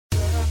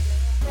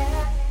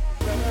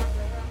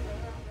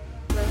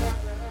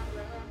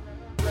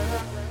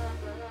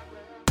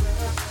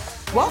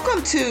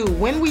Welcome to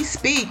When We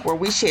Speak, where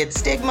we shed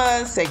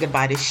stigmas, say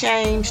goodbye to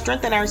shame,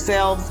 strengthen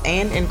ourselves,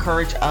 and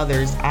encourage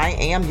others. I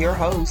am your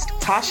host,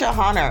 Tasha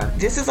Hunter.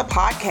 This is a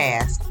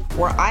podcast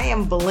where I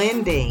am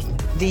blending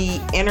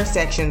the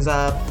intersections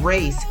of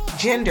race,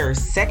 gender,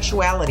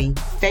 sexuality,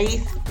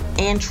 faith,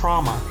 and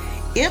trauma.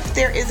 If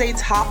there is a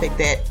topic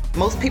that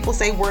most people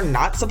say we're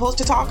not supposed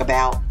to talk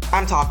about,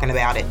 I'm talking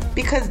about it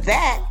because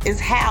that is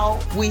how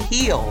we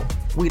heal.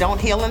 We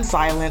don't heal in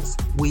silence.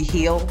 We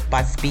heal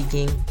by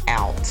speaking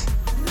out.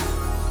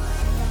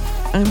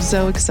 I'm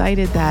so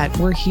excited that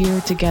we're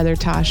here together,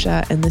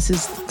 Tasha, and this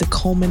is the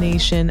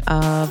culmination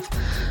of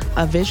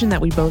a vision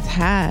that we both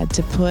had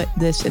to put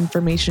this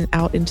information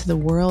out into the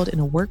world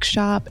in a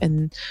workshop,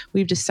 and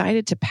we've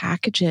decided to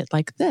package it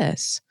like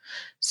this.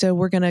 So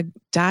we're going to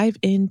dive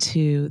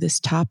into this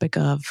topic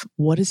of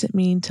what does it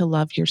mean to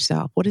love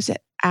yourself? What does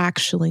it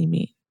actually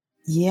mean?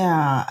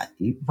 Yeah,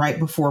 right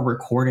before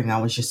recording, I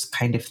was just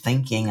kind of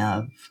thinking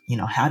of,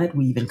 how did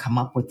we even come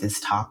up with this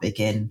topic?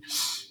 And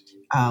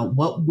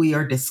what we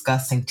are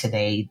discussing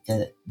today,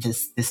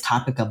 this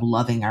topic of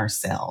loving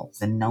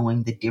ourselves and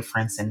knowing the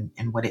difference and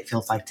what it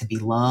feels like to be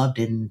loved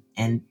and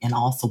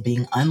also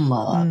being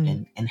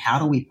unloved and how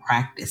do we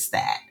practice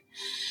that?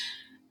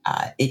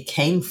 It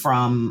came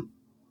from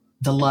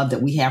the love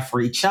that we have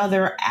for each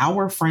other,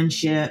 our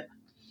friendship,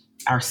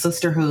 our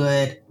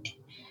sisterhood,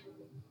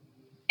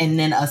 and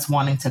then us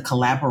wanting to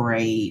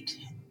collaborate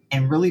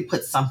and really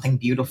put something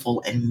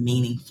beautiful and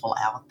meaningful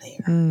out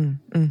there.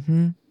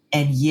 Mm-hmm.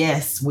 And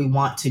yes, we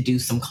want to do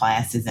some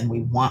classes and we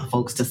want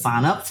folks to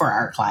sign up for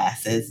our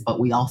classes, but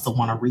we also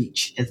want to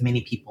reach as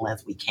many people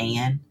as we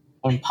can.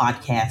 And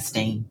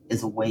podcasting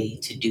is a way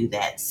to do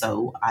that.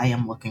 So I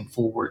am looking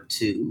forward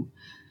to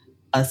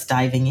us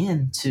diving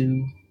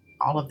into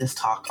all of this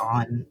talk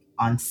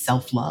on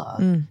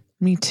self-love.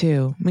 Me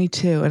too.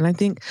 And I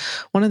think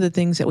one of the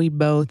things that we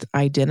both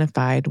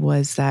identified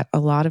was that a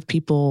lot of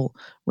people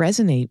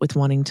resonate with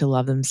wanting to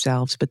love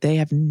themselves, but they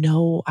have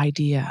no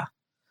idea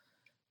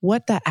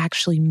what that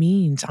actually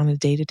means on a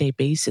day-to-day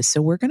basis.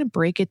 So we're going to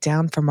break it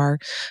down from our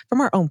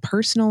own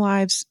personal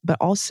lives, but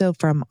also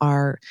from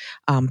our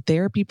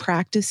therapy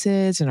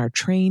practices and our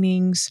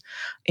trainings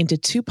into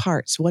two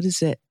parts. What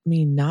does it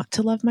mean not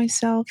to love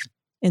myself?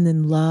 And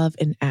then love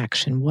in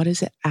action. What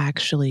does it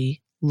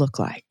actually look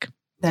like?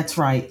 That's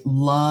right.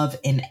 Love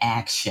in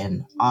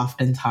action.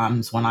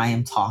 Oftentimes when I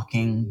am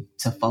talking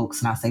to folks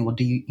and I say, well,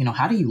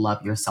 how do you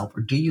love yourself? Or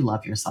do you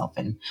love yourself?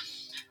 And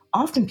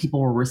often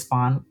people will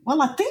respond,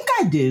 well, I think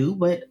I do,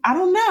 but I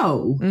don't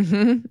know.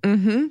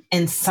 Mm-hmm.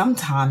 And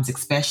sometimes,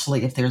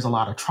 especially if there's a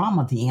lot of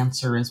trauma, the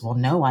answer is, well,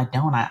 no, I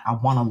don't. I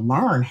want to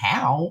learn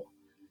how.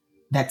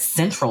 That's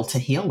central to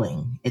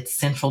healing. It's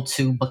central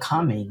to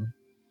becoming.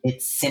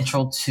 It's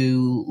central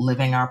to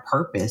living our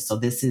purpose. So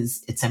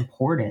it's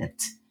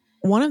important.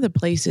 One of the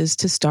places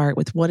to start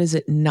with what does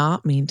it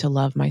not mean to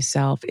love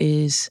myself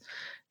is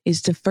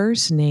to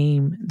first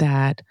name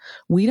that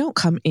we don't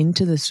come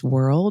into this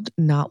world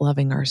not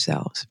loving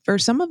ourselves. For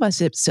some of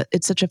us, it's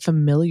such a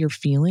familiar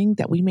feeling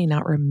that we may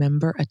not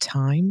remember a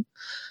time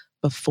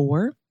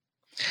before.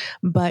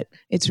 But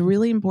it's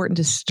really important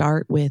to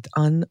start with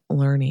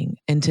unlearning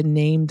and to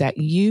name that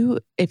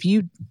if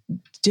you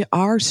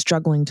are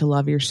struggling to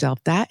love yourself,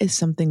 that is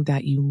something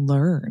that you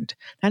learned.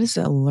 That is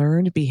a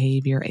learned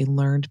behavior, a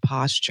learned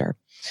posture.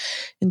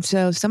 And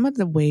so some of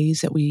the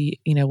ways that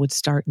we, would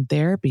start in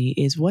therapy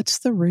is what's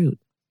the root?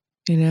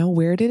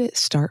 Where did it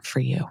start for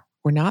you?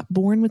 We're not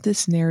born with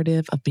this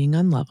narrative of being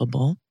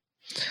unlovable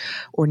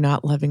or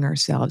not loving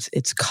ourselves.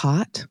 It's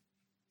caught.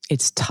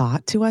 It's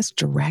taught to us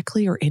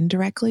directly or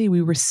indirectly.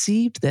 We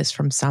received this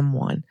from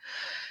someone.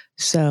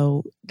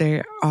 So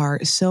there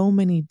are so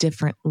many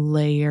different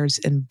layers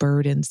and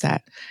burdens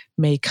that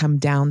may come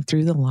down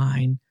through the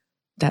line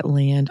that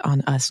land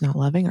on us not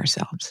loving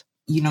ourselves.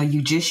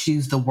 You just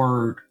used the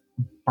word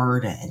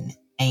burden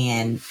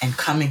and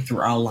coming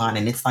through our line.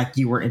 And it's like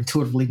you were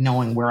intuitively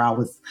knowing where I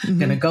was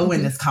going to go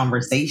in this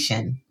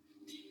conversation.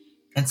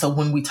 And so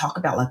when we talk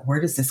about where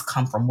does this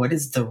come from? What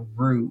is the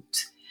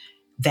root?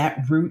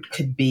 That root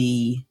could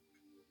be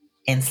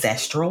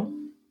ancestral.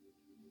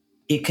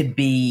 It could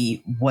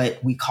be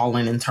what we call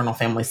in internal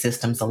family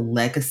systems a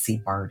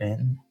legacy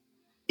burden.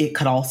 It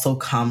could also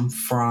come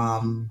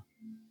from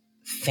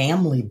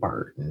family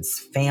burdens,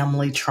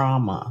 family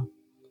trauma,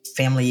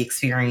 family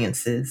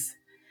experiences,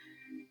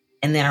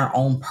 and then our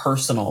own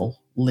personal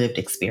lived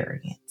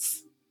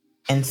experience.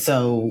 And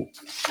so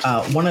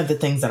one of the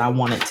things that I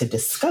wanted to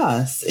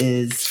discuss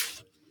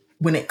is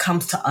when it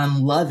comes to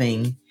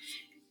unloving,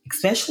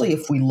 especially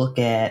if we look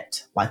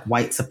at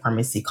white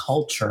supremacy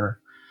culture,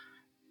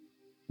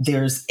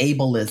 there's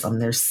ableism,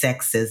 there's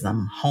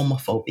sexism,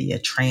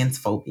 homophobia,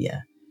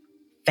 transphobia,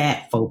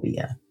 fat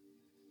phobia,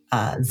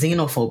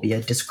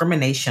 xenophobia,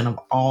 discrimination of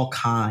all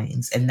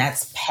kinds. And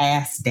that's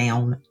passed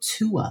down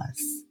to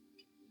us.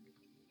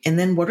 And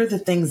then what are the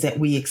things that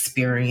we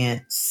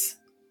experience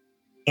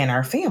in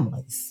our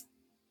families?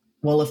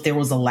 Well, if there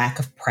was a lack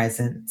of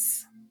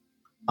presence,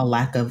 a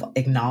lack of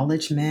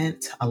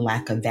acknowledgement, a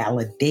lack of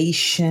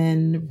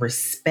validation,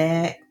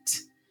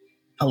 respect,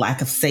 a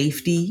lack of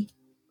safety.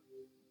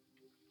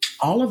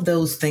 All of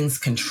those things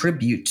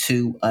contribute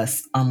to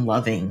us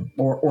unloving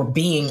or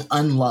being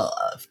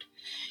unloved.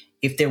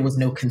 If there was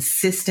no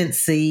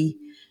consistency,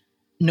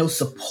 no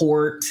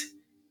support.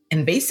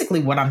 And basically,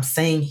 what I'm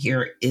saying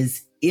here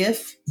is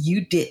if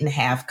you didn't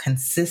have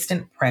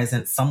consistent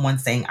presence, someone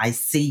saying, I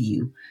see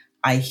you,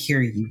 I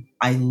hear you,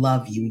 I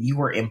love you,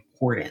 you are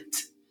important,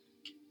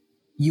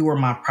 you are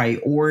my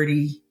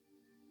priority.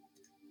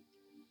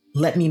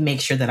 Let me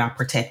make sure that I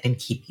protect and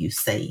keep you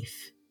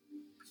safe.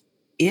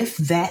 If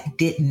that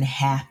didn't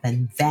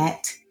happen,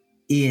 that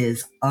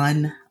is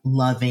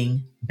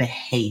unloving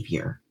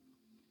behavior.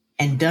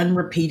 And done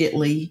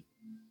repeatedly,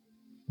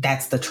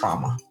 that's the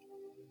trauma.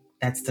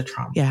 That's the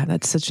trauma. Yeah,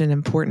 that's such an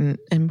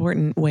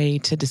important way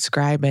to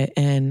describe it.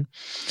 And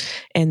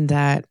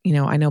that,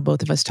 I know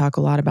both of us talk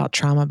a lot about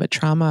trauma, but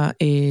trauma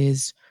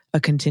is a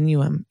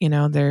continuum.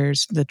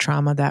 There's the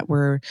trauma that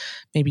we're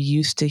maybe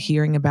used to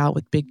hearing about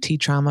with big T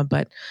trauma,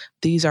 but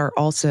these are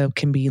also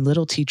can be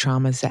little T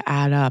traumas that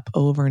add up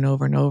over and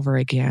over and over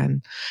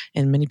again.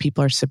 And many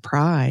people are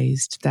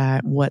surprised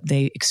that what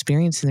they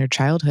experienced in their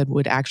childhood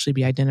would actually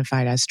be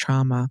identified as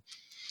trauma.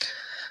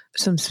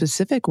 Some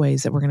specific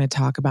ways that we're going to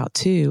talk about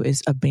too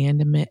is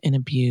abandonment and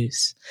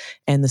abuse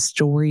and the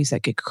stories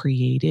that get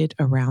created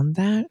around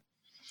that.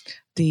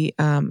 The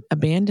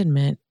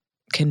abandonment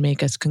can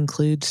make us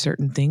conclude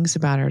certain things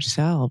about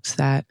ourselves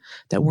that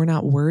we're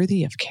not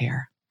worthy of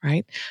care,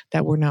 right?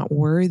 That we're not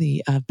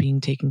worthy of being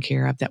taken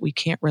care of, that we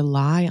can't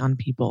rely on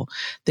people.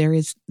 There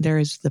is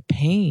the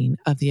pain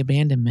of the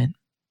abandonment.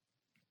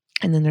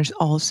 And then there's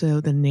also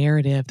the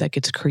narrative that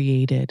gets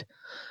created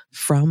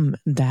from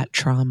that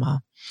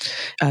trauma.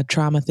 A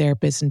trauma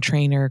therapist and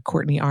trainer,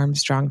 Courtney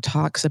Armstrong,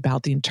 talks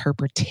about the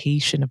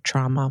interpretation of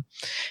trauma,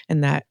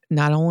 and that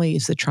not only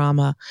is the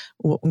trauma,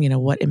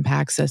 what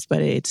impacts us,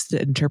 but it's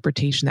the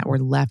interpretation that we're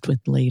left with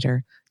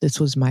later. This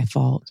was my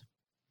fault.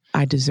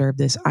 I deserve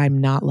this. I'm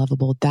not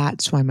lovable.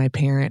 That's why my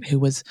parent, who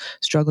was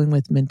struggling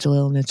with mental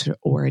illness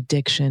or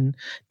addiction,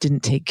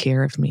 didn't take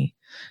care of me.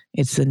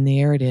 It's the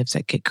narratives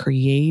that get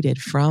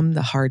created from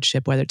the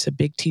hardship, whether it's a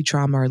big T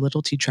trauma or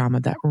little T trauma,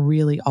 that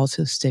really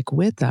also stick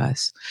with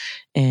us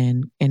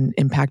and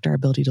impact our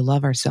ability to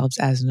love ourselves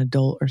as an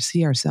adult or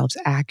see ourselves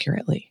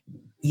accurately.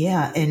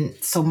 Yeah. And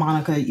so,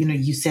 Monica,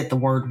 you said the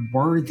word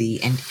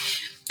worthy.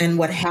 And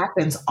what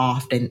happens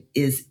often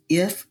is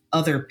if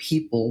other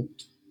people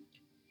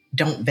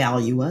don't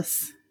value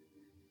us,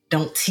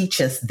 don't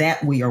teach us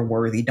that we are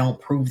worthy,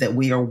 don't prove that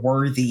we are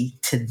worthy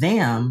to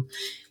them,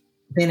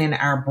 then in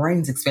our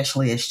brains,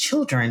 especially as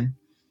children,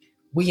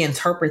 we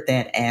interpret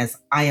that as,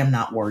 I am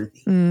not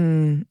worthy.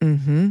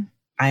 Mm-hmm.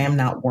 I am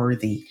not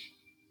worthy.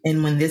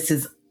 And when this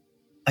is,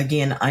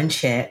 again,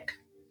 unchecked,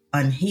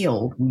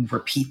 unhealed, we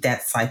repeat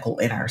that cycle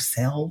in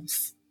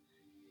ourselves.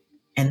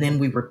 And then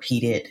we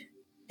repeat it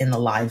in the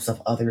lives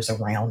of others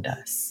around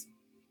us.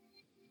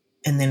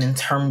 And then in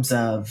terms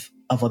of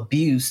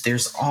abuse,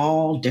 there's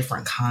all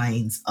different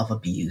kinds of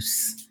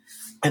abuse.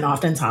 And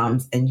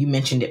oftentimes, and you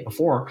mentioned it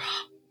before,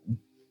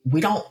 we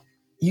don't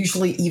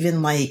usually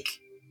even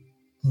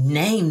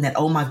name that,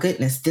 oh my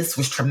goodness, this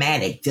was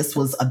traumatic. This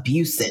was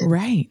abusive.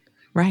 Right.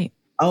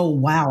 Oh,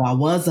 wow, I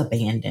was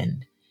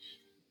abandoned.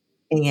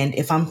 And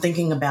if I'm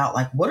thinking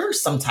about what are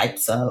some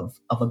types of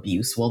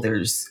abuse? Well,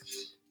 there's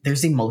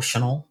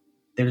emotional,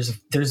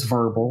 there's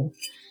verbal,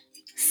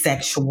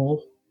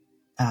 sexual,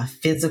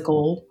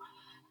 physical,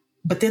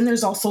 but then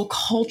there's also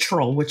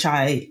cultural, which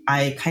I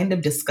kind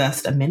of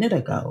discussed a minute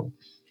ago.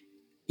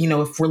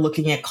 If we're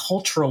looking at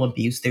cultural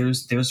abuse,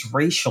 there's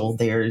racial,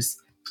 there's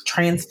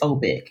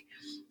transphobic,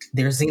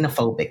 there's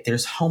xenophobic,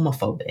 there's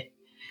homophobic.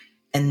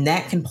 And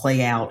that can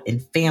play out in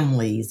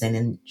families and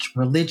in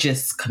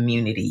religious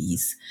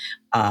communities,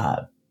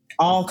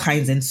 all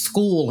kinds, in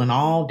school and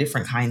all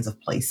different kinds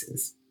of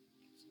places.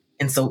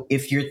 And so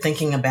if you're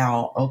thinking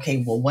about,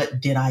 okay, well,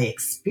 what did I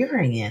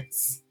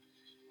experience?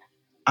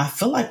 I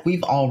feel like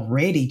we've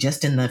already,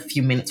 just in the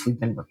few minutes we've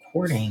been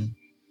recording,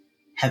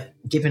 have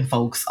given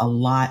folks a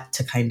lot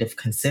to kind of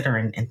consider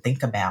and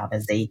think about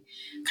as they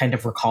kind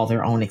of recall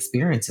their own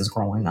experiences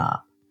growing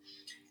up.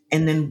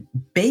 And then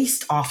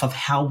based off of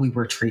how we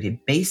were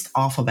treated, based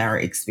off of our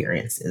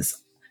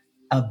experiences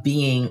of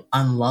being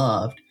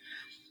unloved,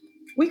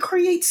 we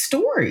create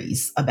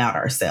stories about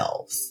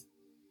ourselves.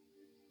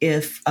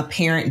 If a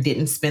parent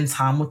didn't spend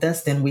time with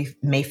us, then we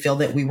may feel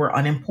that we were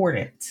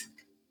unimportant.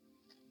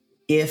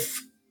 If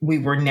we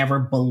were never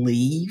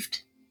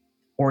believed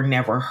or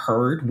never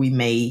heard, we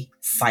may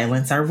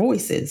silence our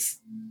voices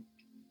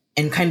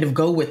and kind of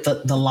go with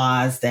the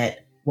lies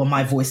that, well,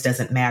 my voice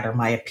doesn't matter,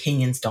 my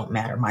opinions don't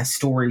matter, my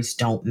stories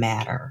don't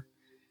matter.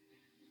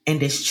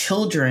 And as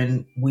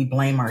children, we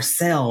blame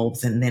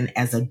ourselves. And then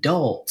as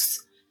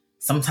adults,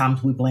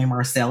 sometimes we blame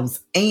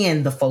ourselves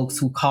and the folks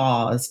who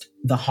caused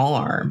the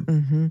harm.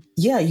 Mm-hmm.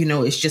 Yeah,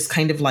 it's just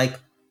kind of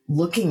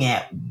looking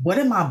at, what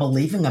am I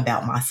believing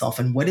about myself,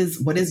 and what is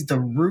the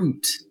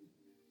root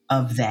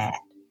of that?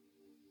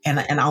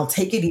 And I'll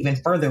take it even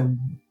further.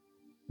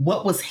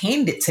 What was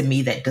handed to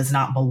me that does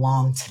not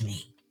belong to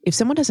me? if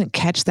someone doesn't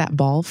catch that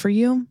ball for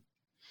you,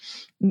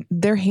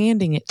 they're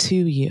handing it to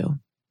you.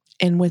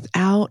 And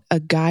without a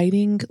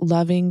guiding,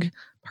 loving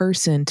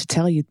person to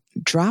tell you,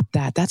 drop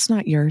that, that's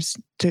not yours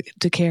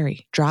to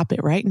carry. Drop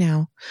it right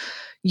now.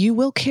 You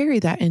will carry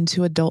that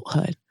into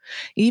adulthood.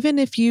 Even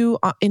if you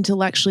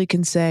intellectually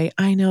can say,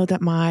 I know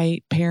that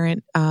my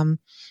parent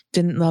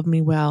didn't love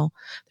me well,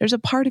 there's a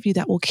part of you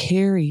that will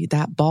carry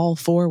that ball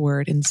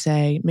forward and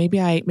say, maybe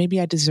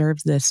I deserve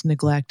this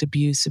neglect,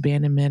 abuse,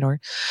 abandonment,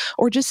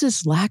 or just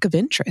this lack of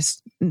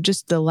interest,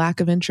 just the lack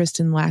of interest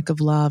and lack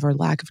of love or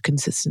lack of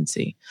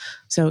consistency.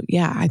 So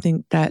yeah, I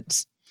think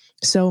that's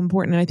so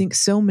important. And I think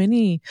so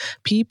many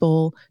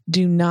people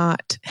do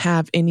not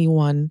have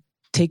anyone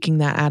taking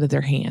that out of their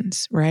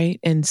hands, right?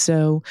 And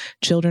so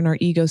children are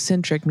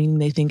egocentric, meaning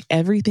they think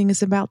everything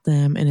is about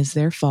them and is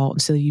their fault.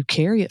 And so you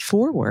carry it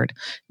forward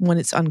when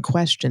it's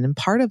unquestioned. And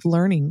part of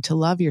learning to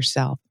love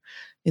yourself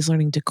is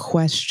learning to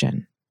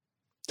question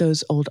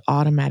those old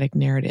automatic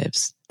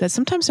narratives that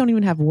sometimes don't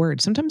even have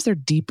words. Sometimes they're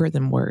deeper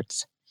than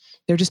words.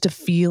 They're just a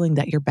feeling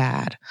that you're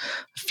bad,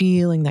 a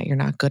feeling that you're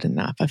not good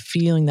enough, a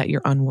feeling that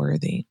you're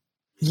unworthy.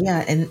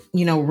 Yeah. And,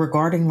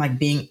 regarding like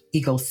being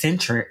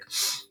egocentric,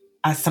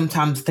 I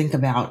sometimes think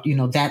about,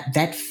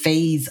 that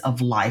phase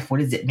of life.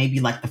 What is it? Maybe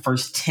like the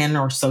first 10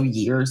 or so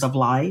years of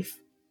life.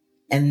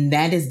 And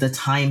that is the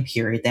time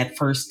period. That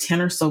first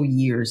 10 or so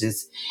years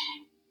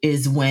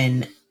is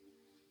when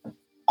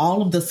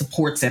all of the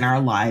supports in our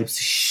lives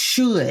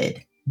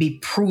should be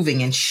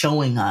proving and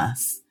showing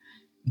us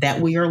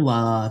that we are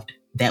loved,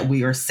 that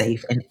we are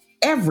safe, and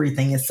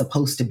everything is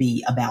supposed to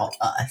be about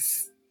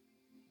us.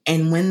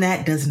 And when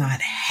that does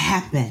not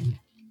happen,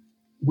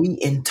 we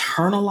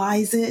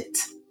internalize it.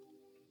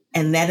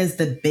 And that is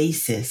the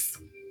basis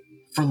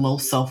for low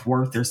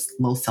self-worth or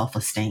low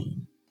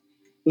self-esteem.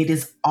 It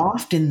is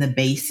often the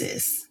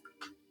basis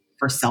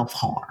for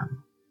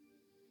self-harm.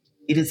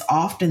 It is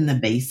often the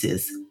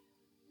basis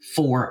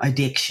for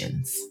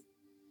addictions.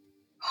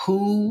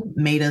 Who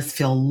made us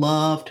feel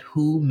loved?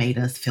 Who made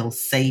us feel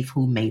safe?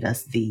 Who made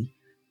us the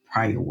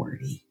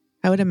priority?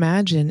 I would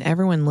imagine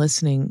everyone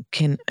listening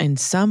can in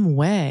some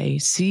way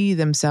see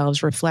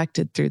themselves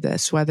reflected through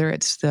this, whether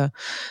it's the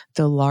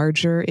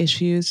larger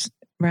issues,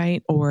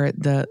 right? Or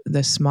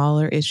the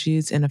smaller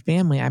issues in a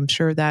family. I'm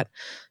sure that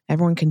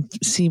everyone can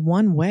see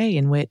one way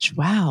in which,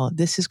 wow,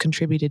 this has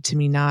contributed to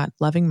me not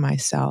loving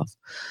myself.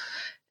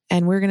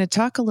 And we're going to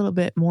talk a little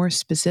bit more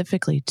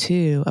specifically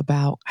too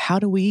about how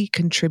do we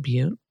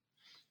contribute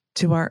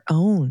to our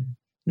own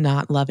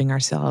not loving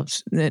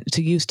ourselves.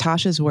 To use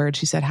Tasha's words,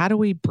 she said, how do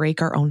we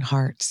break our own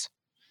hearts?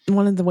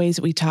 One of the ways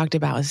that we talked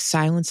about is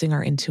silencing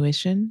our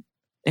intuition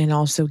and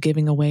also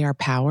giving away our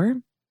power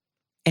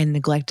and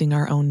neglecting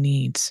our own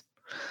needs.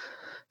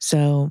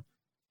 So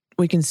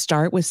we can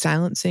start with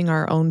silencing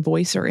our own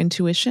voice or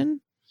intuition.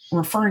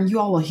 You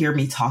all will hear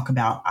me talk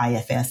about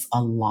IFS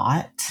a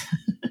lot.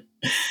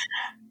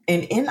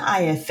 And in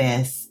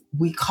IFS,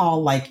 we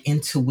call like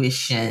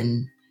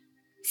intuition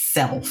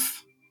self.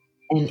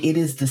 And it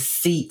is the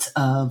seat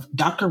of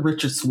Dr.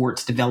 Richard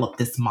Schwartz developed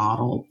this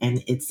model.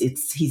 And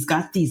he's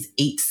got these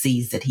 8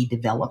 C's that he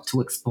developed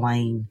to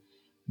explain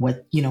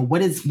what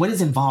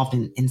is involved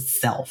in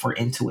self or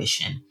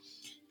intuition.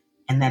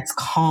 And that's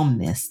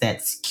calmness,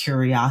 that's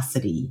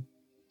curiosity,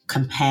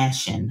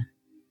 compassion,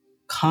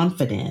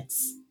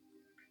 confidence,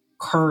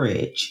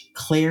 courage,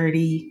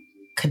 clarity,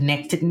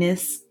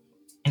 connectedness,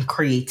 and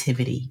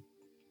creativity.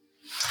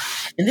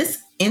 And this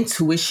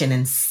intuition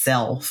and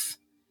self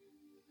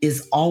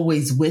is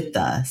always with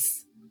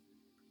us.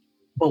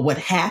 But what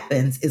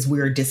happens is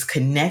we're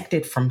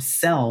disconnected from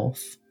self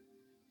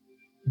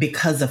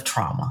because of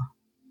trauma.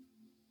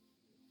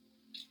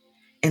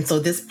 And so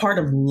this part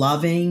of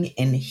loving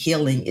and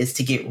healing is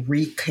to get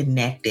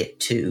reconnected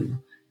to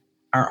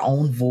our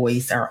own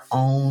voice, our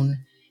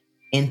own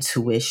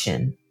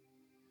intuition.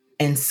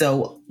 And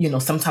so,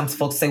 sometimes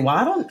folks say,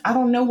 well, I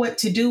don't know what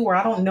to do, or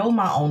I don't know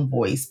my own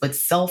voice, but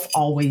self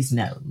always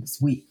knows.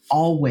 We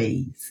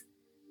always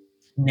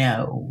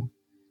know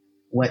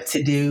what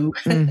to do,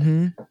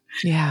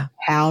 yeah,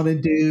 how to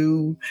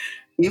do,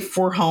 if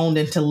we're honed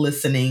into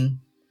listening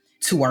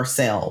to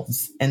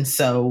ourselves. And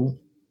so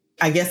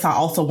I guess I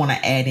also want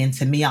to add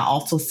into me, I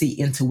also see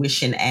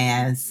intuition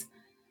as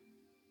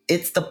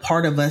it's the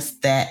part of us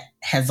that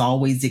has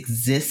always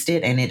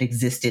existed, and it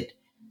existed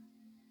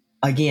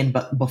again,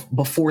 but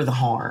before the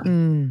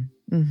harm.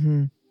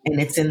 And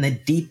it's in the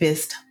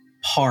deepest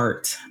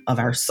part of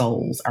our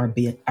souls, our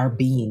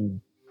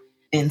being.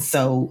 And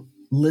so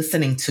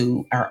listening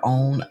to our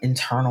own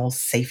internal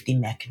safety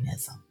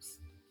mechanisms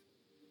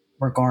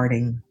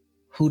regarding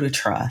who to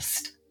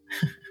trust,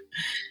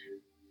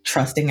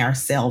 trusting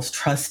ourselves,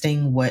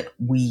 trusting what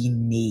we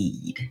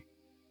need.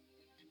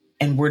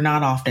 And we're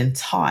not often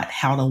taught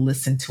how to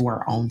listen to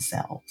our own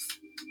selves.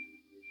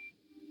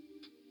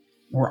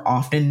 We're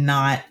often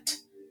not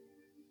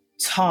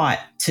taught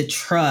to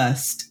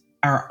trust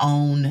our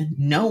own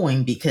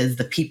knowing, because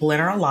the people in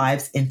our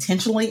lives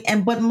intentionally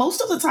but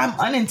most of the time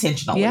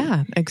unintentionally.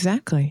 Yeah,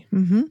 exactly.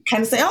 Kind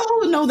of say,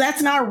 oh, no,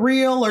 that's not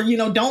real, or,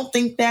 don't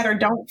think that, or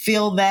don't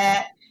feel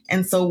that.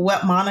 And so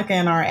what Monica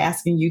and I are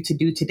asking you to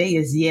do today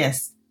is,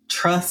 yes,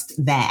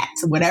 trust that.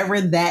 Whatever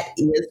that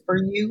is for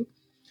you,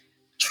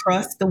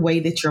 trust the way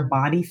that your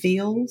body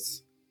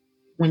feels.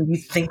 When you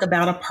think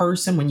about a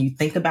person, when you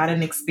think about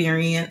an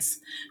experience,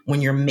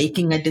 when you're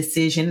making a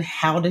decision,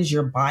 how does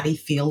your body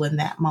feel in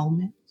that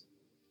moment?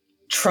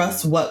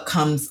 Trust what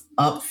comes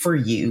up for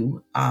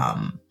you.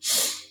 I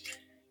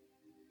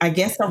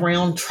guess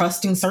around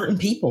trusting certain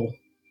people,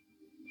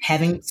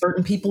 having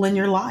certain people in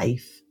your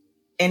life,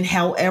 and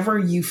however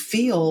you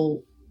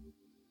feel,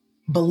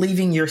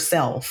 believing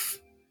yourself.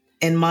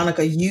 And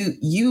Monica,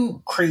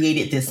 you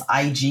created this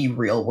IG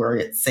reel where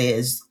it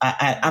says,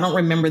 I don't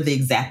remember the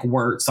exact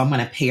word, so I'm going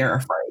to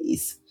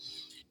paraphrase.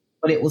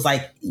 But it was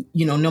like,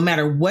 no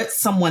matter what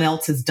someone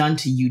else has done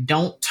to you,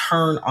 don't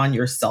turn on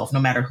yourself.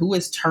 No matter who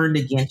has turned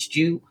against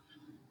you,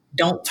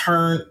 don't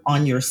turn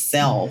on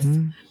yourself.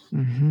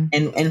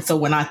 And so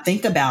when I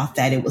think about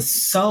that, it was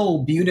so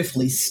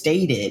beautifully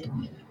stated.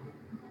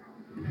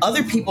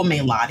 Other people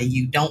may lie to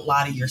you. Don't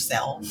lie to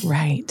yourself.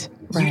 Right.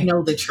 You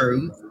know the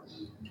truth.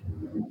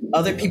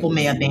 Other people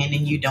may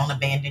abandon you. Don't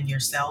abandon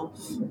yourself.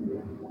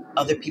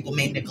 Other people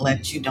may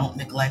neglect you. Don't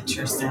neglect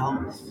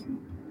yourself.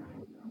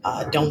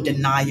 Don't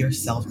deny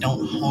yourself.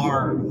 Don't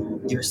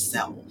harm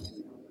yourself.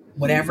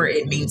 Whatever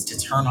it means to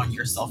turn on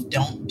yourself,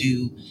 don't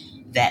do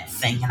that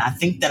thing. And I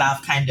think that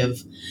I've kind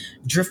of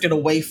drifted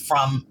away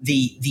from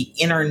the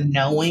inner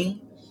knowing.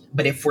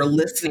 But if we're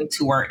listening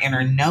to our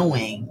inner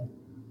knowing,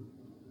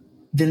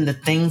 then the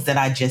things that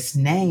I just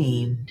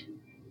named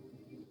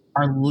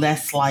are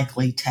less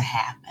likely to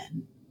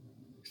happen.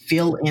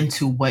 Feel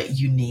into what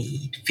you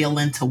need, feel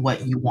into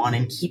what you want,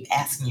 and keep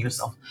asking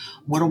yourself,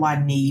 what do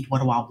I need?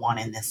 What do I want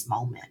in this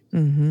moment?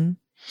 And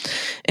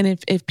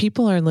if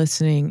people are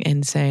listening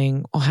and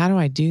saying, well, how do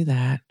I do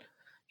that?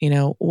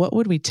 What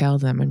would we tell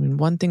them? I mean,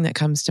 one thing that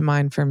comes to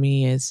mind for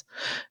me is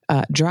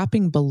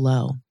dropping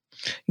below.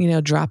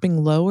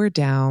 Dropping lower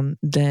down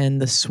than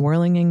the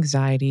swirling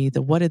anxiety,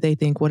 the what do they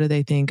think? What do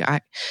they think?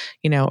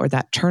 Or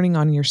that turning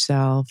on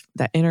yourself,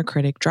 that inner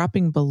critic,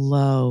 dropping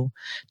below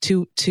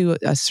to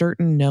a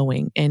certain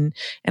knowing. And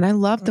I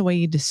love the way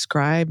you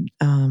describe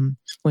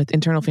with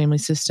internal family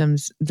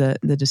systems, the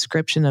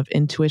description of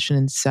intuition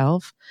and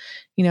self.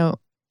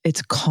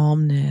 It's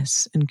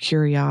calmness and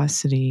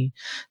curiosity.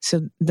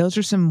 So those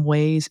are some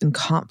ways and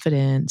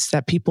confidence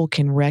that people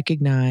can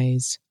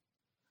recognize.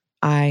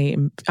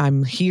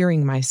 I'm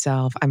hearing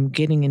myself. I'm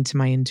getting into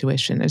my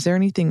intuition. Is there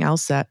anything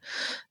else that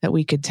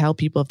we could tell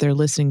people if they're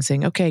listening,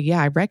 saying, okay,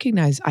 yeah, I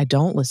recognize I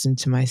don't listen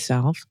to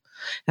myself.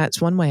 That's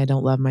one way I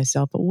don't love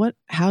myself. But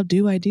how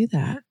do I do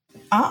that?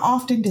 I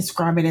often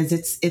describe it as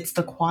it's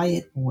the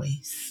quiet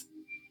voice.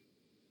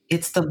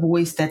 It's the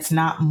voice that's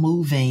not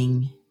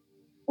moving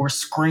or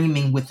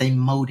screaming with a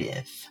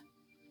motive.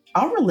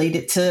 I'll relate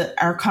it to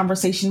our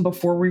conversation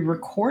before we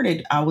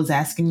recorded. I was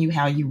asking you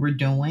how you were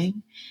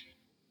doing.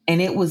 And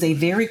it was a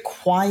very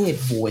quiet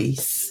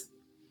voice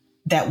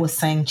that was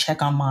saying,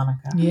 check on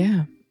Monica.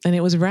 Yeah. And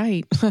it was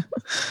right.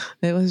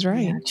 It was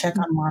right. Yeah, check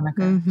on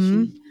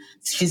Monica.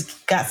 She's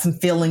got some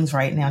feelings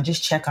right now.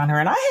 Just check on her.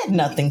 And I had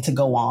nothing to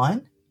go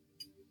on.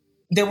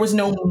 There was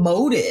no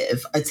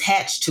motive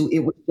attached to it. It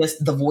was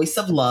just the voice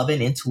of love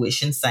and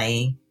intuition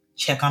saying,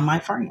 check on my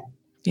friend.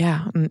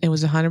 Yeah. It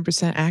was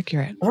 100%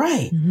 accurate.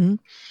 Right.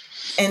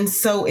 And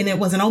it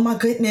wasn't, oh my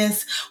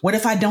goodness, what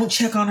if I don't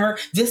check on her?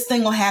 This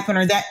thing will happen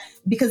or that,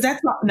 because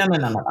that's not, no.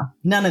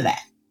 None of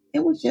that.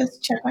 It was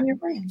just check on your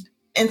friend.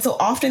 And so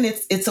often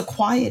it's a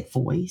quiet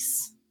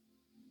voice.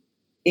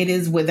 It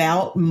is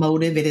without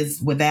motive. It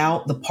is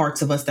without the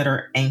parts of us that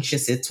are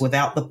anxious. It's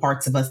without the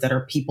parts of us that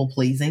are people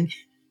pleasing.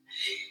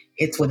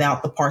 It's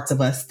without the parts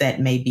of us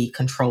that may be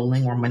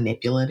controlling or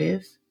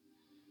manipulative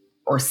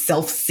or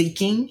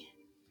self-seeking.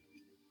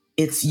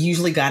 It's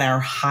usually got our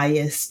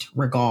highest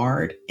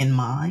regard in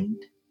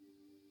mind.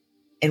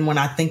 And when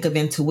I think of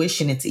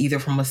intuition, it's either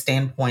from a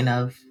standpoint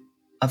of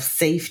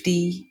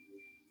safety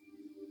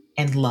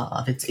and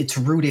love. It's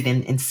rooted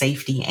in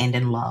safety and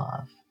in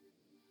love.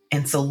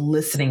 And so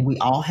listening, we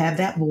all have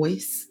that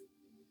voice,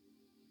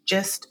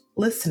 just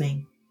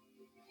listening.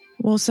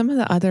 Well, some of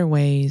the other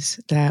ways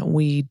that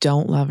we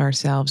don't love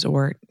ourselves,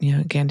 or,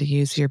 again, to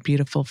use your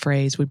beautiful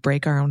phrase, we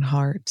break our own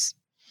hearts,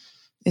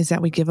 is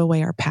that we give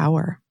away our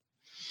power.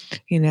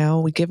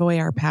 We give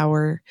away our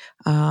power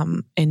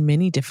in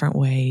many different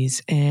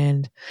ways.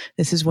 And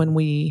this is when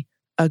we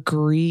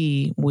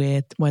agree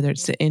with, whether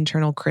it's the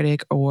internal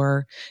critic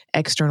or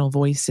external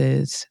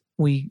voices,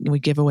 we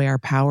give away our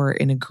power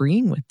in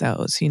agreeing with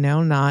those,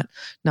 not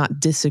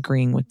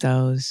disagreeing with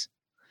those.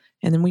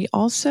 And then we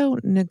also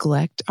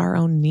neglect our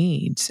own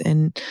needs.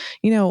 And,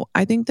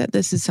 I think that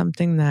this is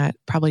something that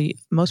probably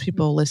most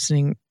people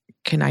listening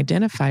can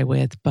identify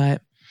with.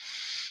 But,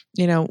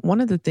 one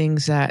of the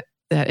things that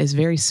is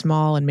very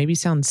small and maybe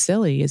sounds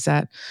silly is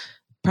that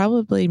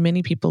probably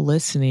many people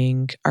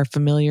listening are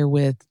familiar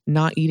with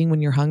not eating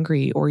when you're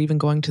hungry or even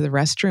going to the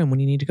restroom when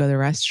you need to go to the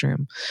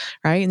restroom,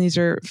 right? And these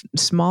are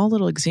small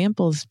little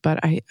examples, but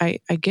I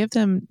give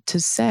them to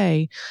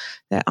say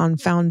that on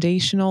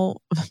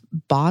foundational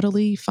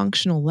bodily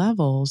functional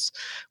levels,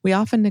 we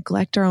often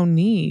neglect our own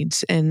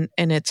needs. And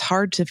it's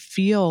hard to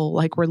feel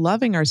like we're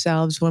loving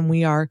ourselves when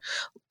we are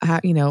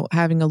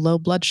having a low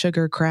blood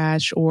sugar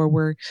crash, or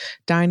we're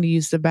dying to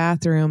use the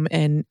bathroom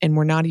and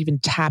we're not even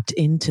tapped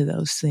into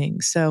those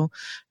things. So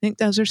I think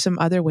those are some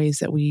other ways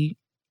that we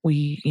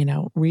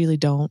really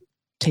don't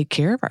take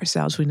care of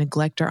ourselves. We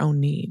neglect our own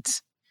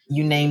needs.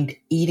 You named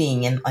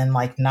eating and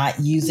like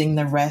not using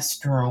the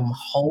restroom,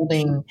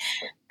 holding,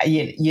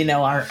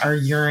 our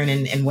urine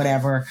and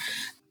whatever.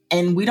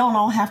 And we don't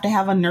all have to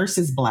have a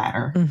nurse's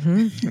bladder.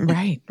 Mm-hmm.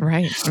 Right.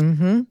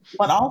 Mm-hmm.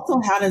 But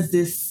also, how does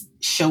this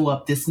show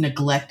up, this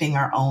neglecting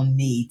our own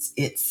needs?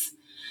 It's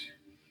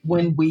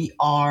when we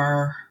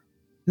are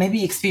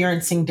maybe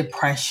experiencing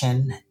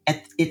depression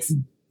at its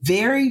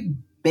very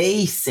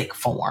basic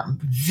form,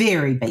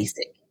 very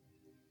basic.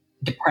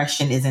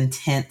 Depression is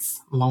intense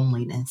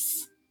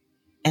loneliness.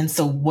 And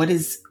so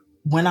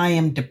when I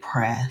am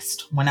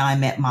depressed, when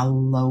I'm at my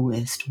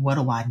lowest, what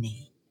do I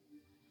need?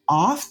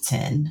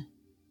 Often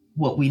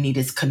what we need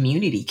is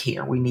community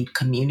care. We need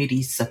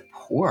community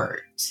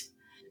support,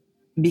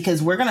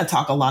 because we're going to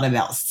talk a lot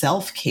about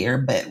self-care,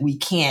 but we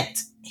can't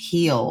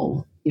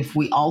heal if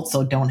we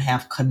also don't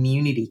have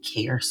community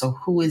care. So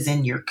who is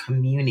in your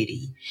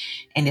community?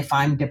 And if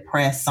I'm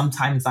depressed,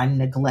 sometimes I'm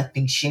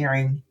neglecting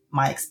sharing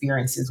my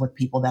experiences with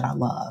people that I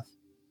love.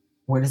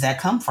 Where does that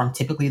come from?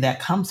 Typically that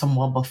comes from,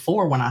 well,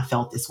 before, when I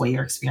felt this way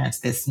or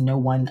experienced this, no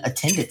one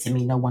attended to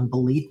me. No one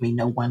believed me.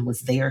 No one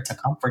was there to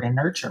comfort and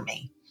nurture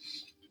me.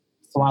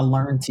 So I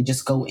learned to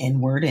just go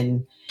inward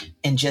and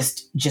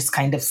just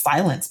kind of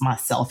silence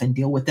myself and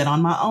deal with it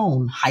on my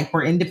own,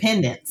 hyper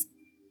independence.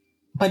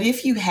 But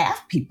if you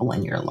have people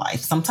in your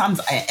life,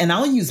 sometimes, and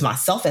I'll use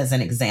myself as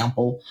an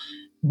example,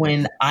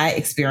 when I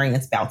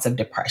experience bouts of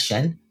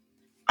depression,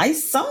 I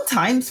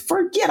sometimes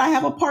forget. I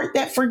have a part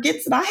that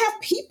forgets that I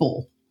have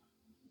people.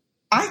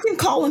 I can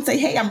call and say,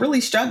 hey, I'm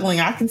really struggling.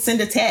 I can send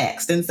a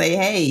text and say,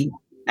 hey,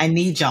 I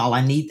need y'all.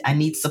 I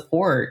need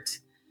support.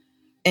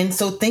 And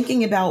so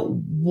thinking about,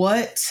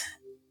 what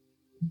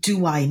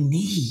do I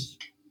need?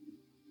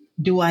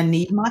 Do I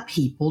need my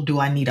people? Do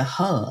I need a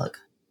hug?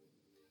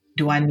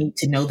 Do I need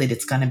to know that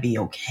it's going to be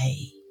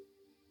okay?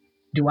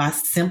 Do I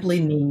simply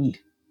need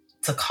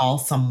to call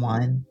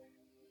someone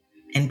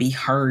and be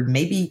heard,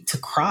 maybe to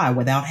cry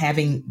without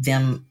having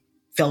them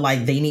feel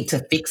like they need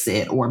to fix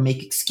it or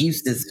make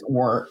excuses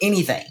or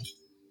anything?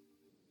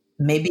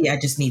 Maybe I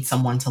just need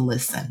someone to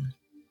listen.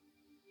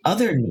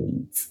 Other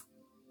needs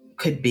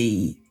could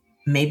be,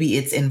 maybe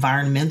it's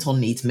environmental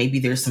needs. Maybe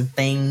there's some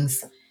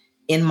things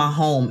in my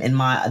home, in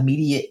my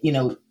immediate,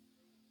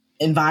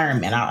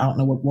 environment. I don't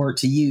know what word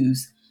to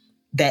use,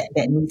 that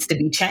needs to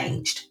be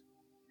changed.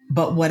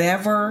 But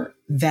whatever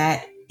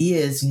that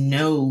is,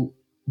 know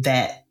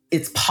that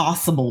it's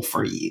possible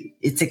for you.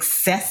 It's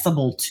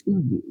accessible to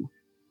you.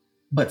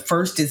 But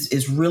first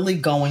is really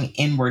going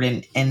inward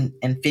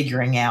and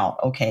figuring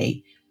out,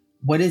 okay,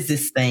 what is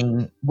this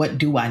thing? What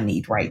do I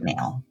need right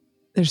now?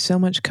 There's so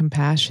much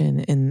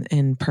compassion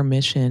and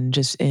permission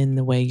just in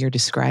the way you're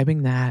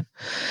describing that.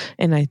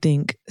 And I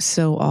think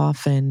so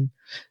often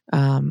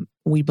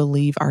we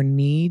believe our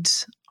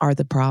needs are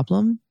the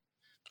problem,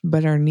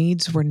 but our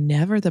needs were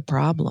never the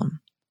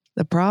problem.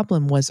 The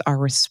problem was our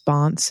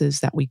responses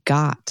that we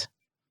got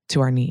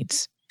to our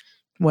needs.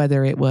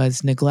 Whether it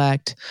was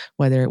neglect,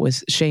 whether it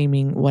was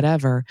shaming,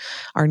 whatever,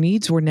 our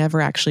needs were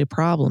never actually a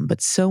problem. But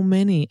so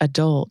many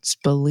adults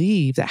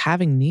believe that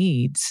having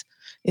needs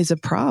is a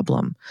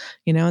problem,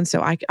 and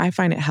so I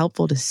find it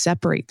helpful to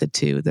separate the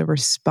two. The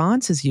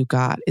responses you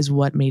got is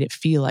what made it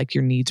feel like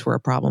your needs were a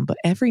problem. But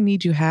every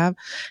need you have,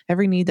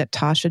 every need that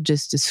Tasha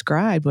just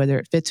described, whether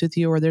it fits with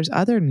you or there's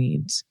other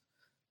needs,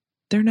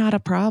 they're not a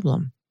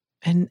problem.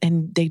 And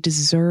they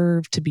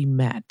deserve to be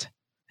met.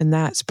 And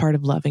that's part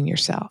of loving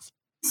yourself.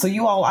 So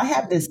you all, I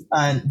have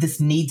this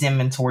needs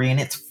inventory, and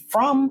it's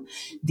from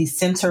the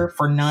Center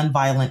for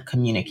Nonviolent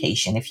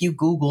Communication. If you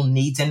Google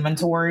needs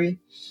inventory,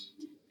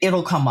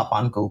 it'll come up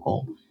on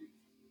Google.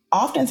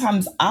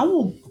 Oftentimes, I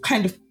will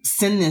kind of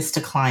send this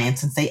to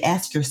clients and say,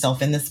 ask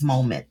yourself in this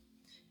moment,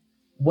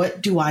 what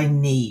do I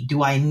need?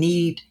 Do I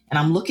need, and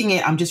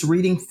I'm just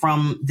reading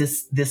from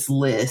this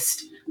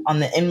list on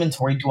the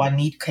inventory. Do I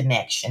need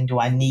connection? Do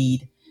I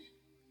need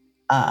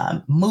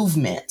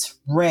movement,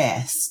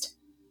 rest,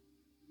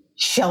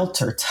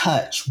 shelter,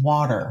 touch,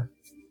 water?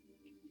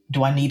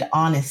 Do I need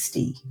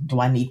honesty? Do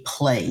I need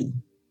play?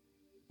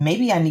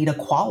 Maybe I need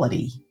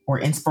equality or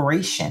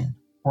inspiration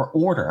or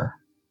order.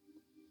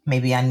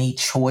 Maybe I need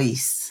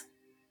choice,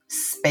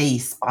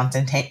 space,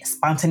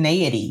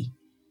 spontaneity,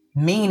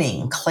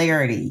 meaning,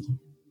 clarity,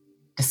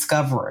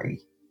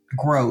 discovery,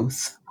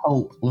 growth,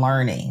 hope,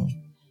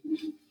 learning.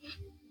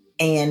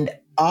 And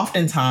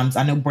oftentimes,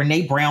 I know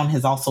Brené Brown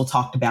has also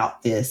talked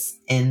about this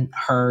in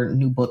her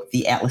new book,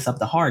 The Atlas of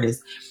the Heart,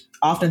 is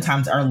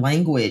oftentimes our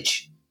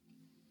language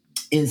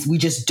is we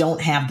just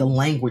don't have the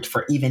language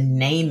for even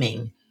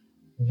naming,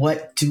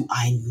 what do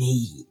I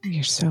need?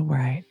 You're so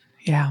right.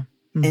 Yeah.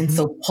 Mm-hmm. And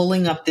so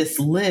pulling up this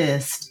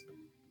list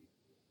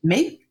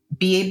may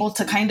be able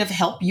to kind of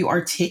help you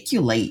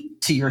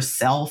articulate to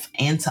yourself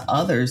and to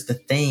others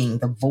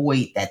the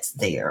void that's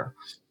there,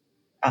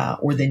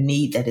 or the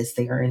need that is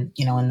there in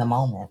the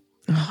moment.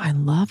 Oh, I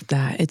love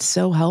that. It's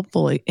so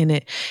helpful. And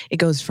it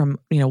goes from,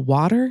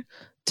 water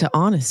to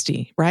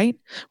honesty, right?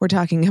 We're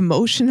talking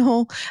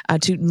emotional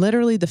to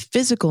literally the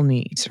physical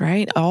needs,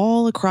 right?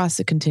 All across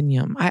the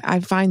continuum. I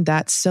find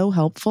that so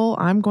helpful.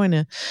 I'm going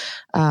to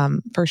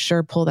for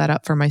sure pull that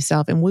up for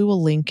myself, and we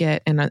will link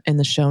it in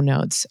the show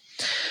notes.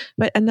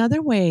 But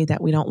another way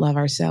that we don't love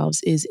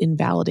ourselves is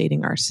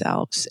invalidating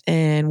ourselves.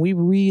 And we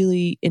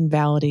really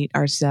invalidate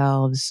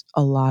ourselves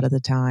a lot of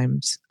the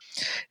times.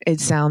 It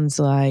sounds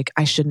like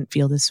I shouldn't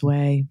feel this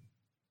way.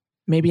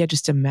 Maybe I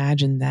just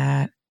imagined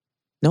that.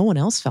 No one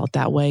else felt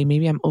that way.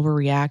 Maybe I'm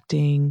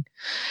overreacting.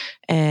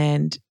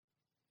 And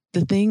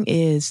the thing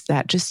is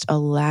that just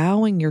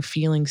allowing your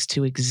feelings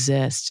to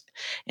exist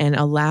and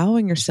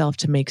allowing yourself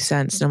to make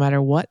sense, no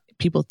matter what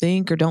people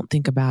think or don't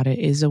think about it,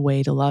 is a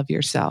way to love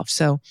yourself.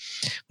 So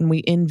when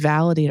we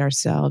invalidate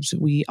ourselves,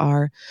 we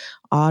are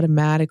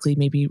automatically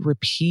maybe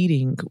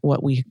repeating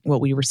what we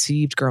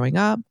received growing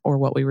up, or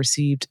what we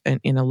received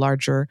in a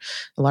larger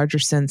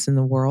sense in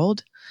the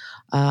world.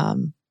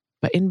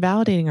 But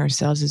invalidating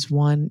ourselves is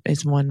one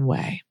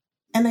way.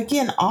 And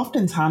again,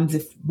 oftentimes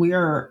if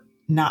we're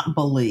not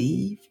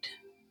believed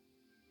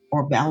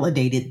or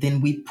validated,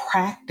 then we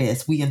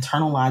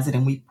internalize it,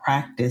 and we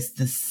practice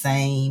the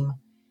same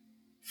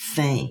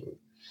thing.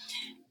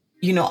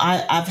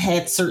 I've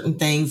had certain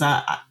things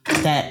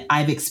that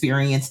I've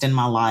experienced in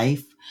my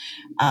life,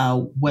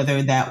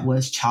 whether that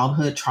was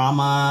childhood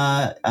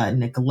trauma,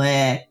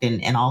 neglect,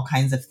 and all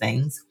kinds of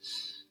things.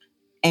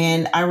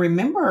 And I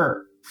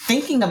remember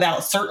thinking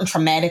about certain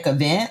traumatic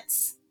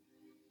events,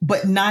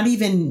 but not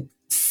even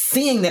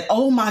seeing that,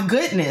 oh my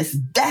goodness,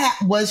 that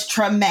was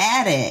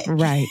traumatic.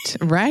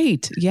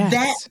 Right.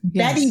 Yes.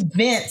 That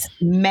event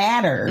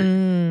mattered.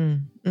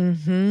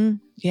 Mm-hmm.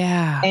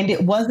 Yeah. And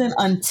it wasn't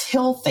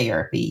until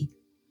therapy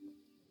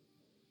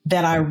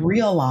that I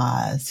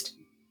realized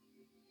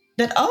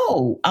that,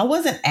 I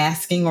wasn't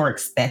asking or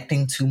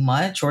expecting too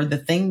much, or the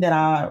thing that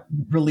I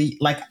really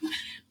like,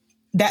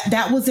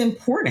 that was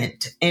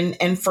important.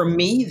 And for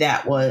me,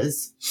 that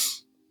was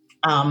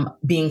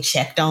being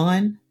checked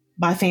on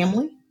by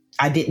family.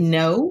 I didn't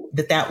know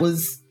that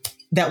was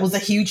a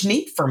huge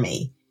need for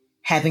me.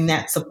 Having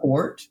that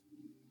support,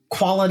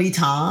 quality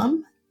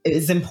time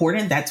is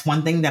important. That's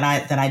one thing that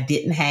I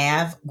didn't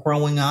have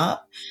growing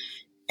up.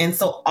 And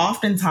so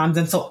oftentimes,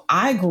 and so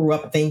I grew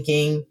up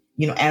thinking,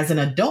 as an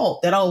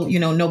adult, that,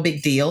 no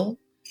big deal.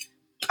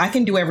 I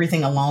can do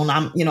everything alone.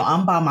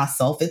 I'm by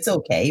myself. It's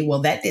okay. Well,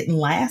 that didn't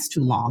last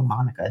too long,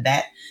 Monica.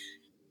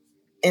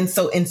 And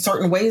so in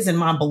certain ways in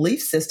my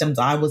belief systems,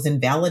 I was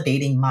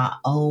invalidating my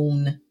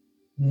own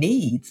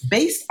needs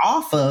based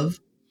off of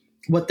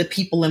what the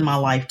people in my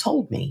life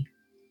told me.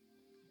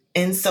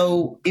 And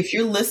so if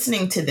you're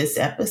listening to this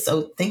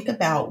episode, think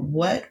about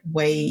what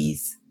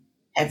ways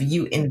have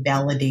you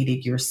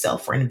invalidated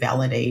yourself, or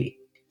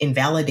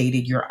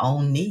invalidated your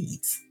own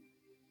needs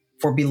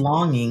for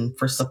belonging,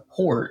 for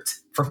support,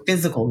 for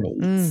physical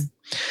needs.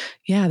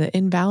 Yeah, the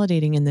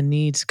invalidating and the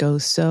needs go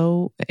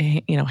so,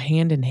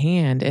 hand in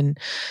hand. And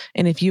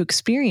if you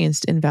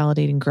experienced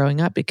invalidating growing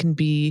up, it could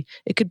be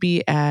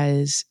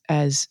as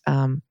it's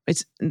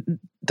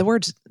the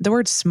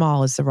word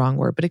small is the wrong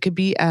word, but it could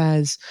be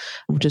as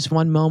just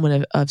one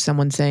moment of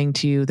someone saying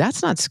to you,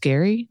 that's not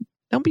scary.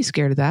 Don't be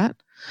scared of that,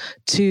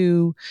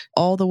 to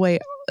all the way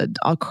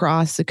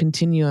across the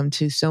continuum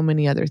to so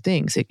many other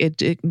things.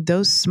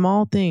 Those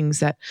small things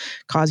that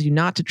cause you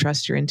not to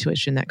trust your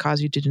intuition, that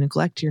cause you to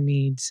neglect your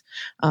needs.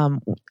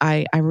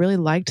 I really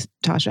liked,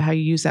 Tasha, how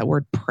you use that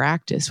word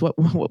practice.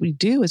 What we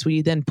do is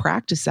we then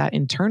practice that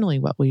internally,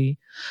 what we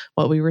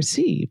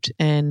received.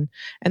 And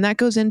that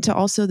goes into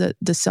also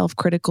the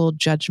self-critical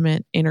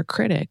judgment inner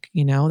critic,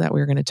 that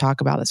we're going to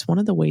talk about. That's one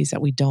of the ways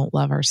that we don't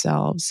love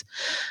ourselves.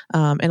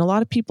 And a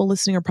lot of people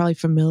listening are probably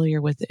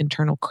familiar with the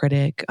internal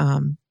critic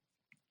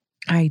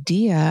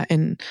idea.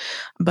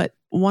 But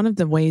one of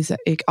the ways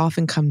that it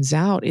often comes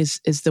out is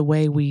the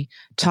way we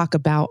talk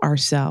about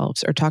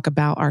ourselves or talk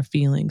about our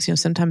feelings.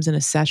 Sometimes in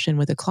a session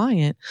with a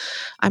client,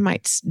 I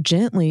might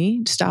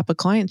gently stop a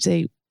client and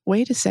say,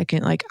 wait a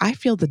second, like I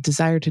feel the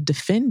desire to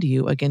defend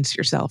you against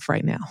yourself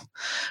right now.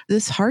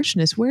 This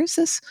harshness, where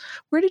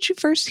did you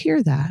first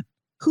hear that?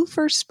 Who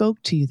first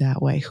spoke to you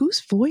that way?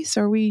 Whose voice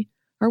are we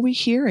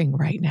hearing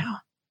right now?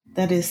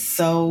 That is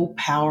so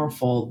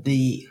powerful.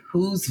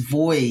 Whose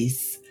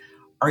voice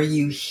are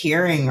you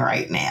hearing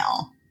right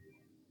now?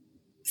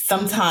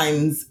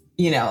 Sometimes,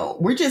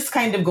 we're just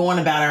kind of going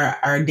about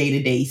our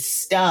day-to-day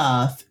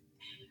stuff,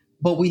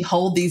 but we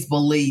hold these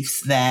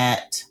beliefs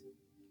that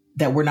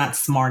we're not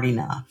smart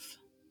enough,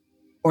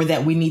 or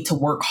that we need to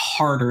work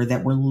harder,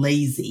 that we're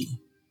lazy.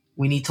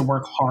 We need to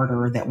work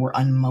harder, that we're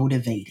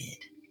unmotivated.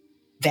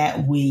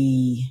 that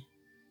we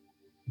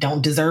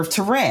don't deserve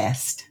to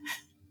rest.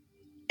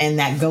 And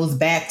that goes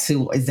back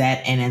to, is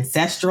that an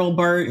ancestral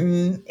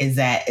burden? Is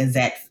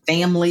that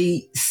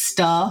family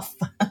stuff?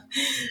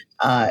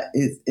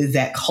 Is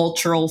that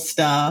cultural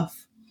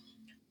stuff?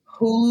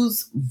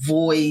 Whose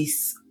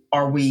voice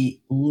are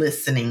we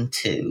listening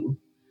to?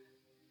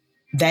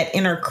 That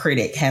inner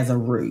critic has a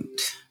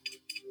root.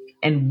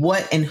 And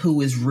what and who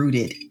is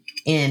rooted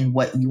in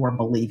what you are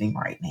believing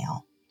right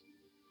now?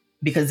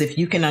 Because if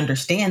you can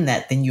understand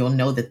that, then you'll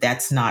know that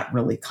that's not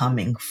really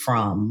coming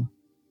from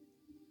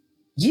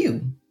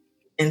you.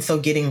 And so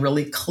getting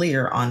really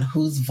clear on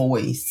whose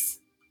voice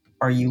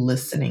are you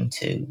listening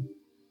to?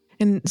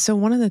 And so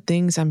one of the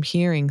things I'm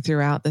hearing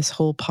throughout this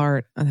whole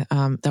part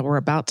that we're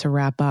about to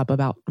wrap up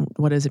about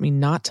what does it mean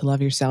not to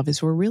love yourself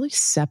is we're really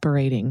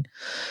separating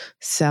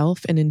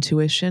self and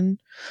intuition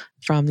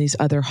from these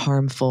other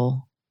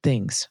harmful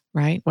things,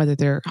 right? Whether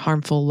they're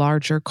harmful,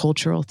 larger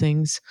cultural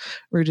things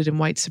rooted in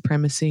white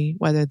supremacy,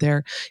 whether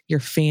they're your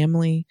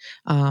family,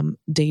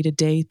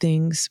 day-to-day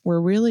things.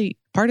 We're really,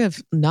 part of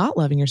not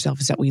loving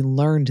yourself is that we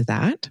learned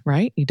that,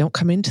 right? You don't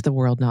come into the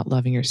world not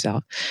loving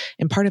yourself.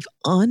 And part of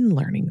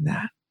unlearning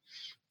that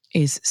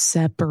is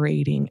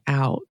separating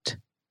out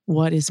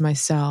what is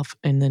myself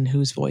and then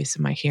whose voice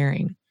am I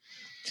hearing.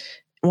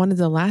 One of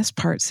the last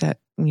parts that,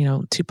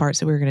 2 parts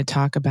that we're going to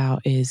talk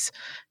about is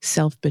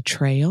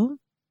self-betrayal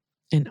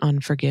and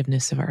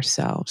unforgiveness of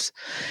ourselves.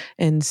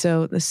 And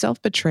so the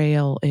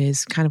self-betrayal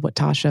is kind of what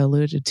Tasha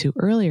alluded to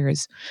earlier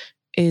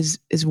is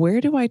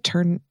where do I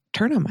turn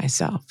on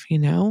myself?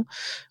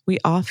 We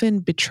often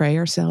betray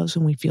ourselves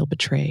when we feel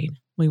betrayed.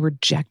 We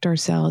reject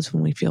ourselves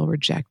when we feel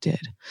rejected.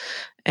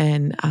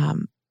 And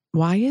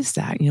why is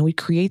that? We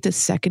create this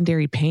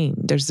secondary pain.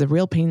 There's the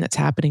real pain that's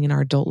happening in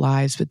our adult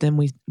lives, but then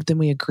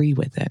we agree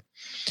with it.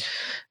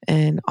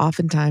 And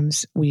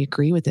oftentimes we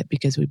agree with it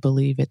because we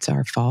believe it's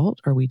our fault,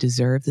 or we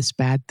deserve this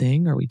bad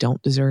thing, or we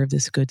don't deserve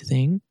this good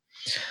thing.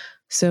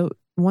 So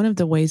one of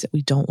the ways that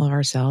we don't love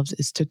ourselves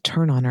is to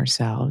turn on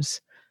ourselves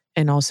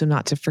and also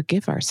not to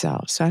forgive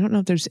ourselves. So I don't know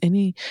if there's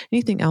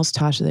anything else,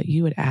 Tasha, that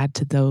you would add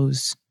to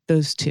those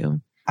 2.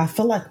 I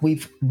feel like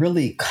we've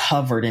really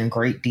covered in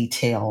great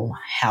detail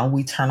how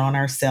we turn on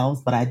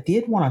ourselves, but I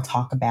did want to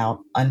talk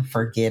about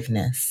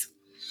unforgiveness.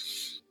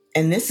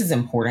 And this is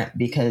important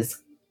because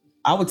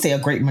I would say a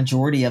great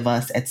majority of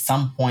us at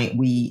some point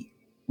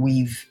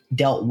we've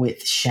dealt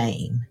with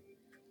shame.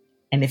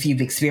 And if you've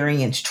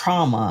experienced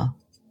trauma,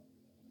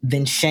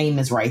 then shame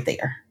is right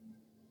there.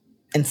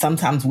 And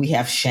sometimes we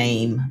have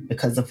shame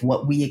because of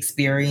what we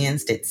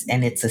experienced.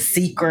 It's a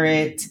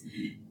secret.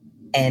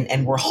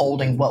 And we're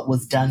holding what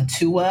was done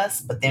to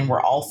us, but then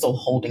we're also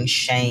holding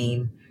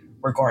shame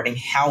regarding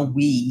how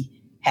we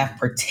have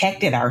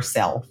protected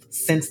ourselves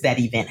since that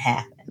event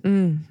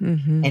happened,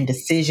 and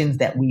decisions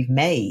that we've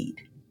made.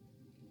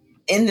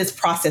 In this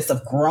process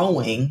of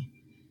growing,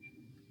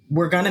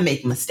 we're going to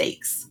make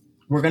mistakes.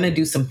 We're going to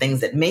do some things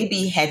that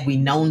maybe had we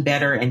known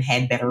better and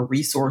had better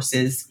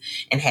resources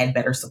and had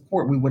better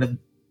support, we would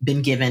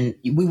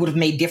have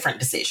made different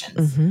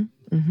decisions.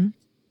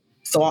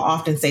 So I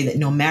often say that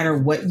no matter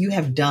what you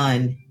have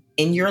done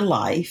in your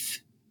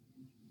life,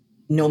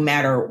 no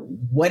matter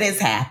what has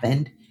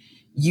happened,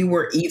 you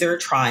were either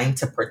trying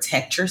to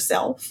protect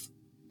yourself,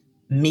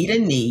 meet a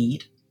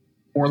need,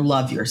 or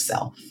love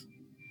yourself.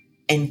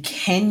 And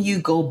can you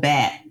go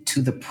back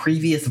to the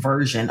previous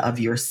version of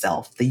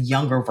yourself, the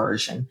younger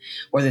version,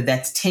 whether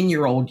that's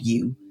 10-year-old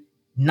you,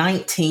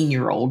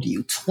 19-year-old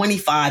you,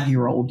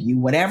 25-year-old you,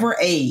 whatever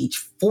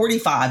age,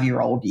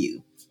 45-year-old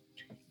you?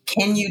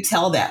 Can you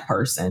tell that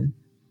person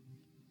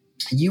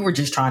you were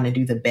just trying to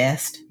do the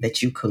best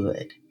that you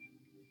could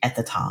at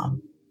the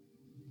time,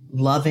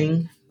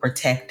 loving,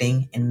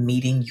 protecting, and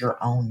meeting your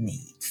own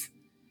needs?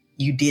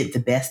 You did the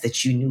best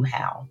that you knew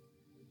how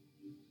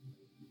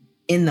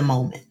in the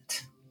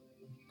moment.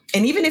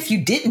 And even if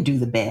you didn't do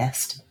the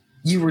best,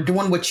 you were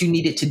doing what you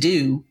needed to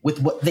do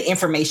with the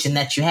information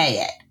that you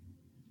had.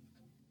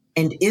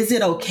 And is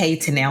it okay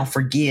to now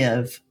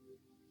forgive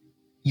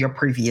your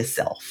previous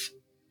self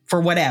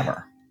for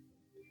whatever?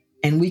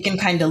 And we can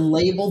kind of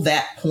label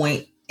that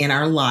point in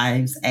our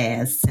lives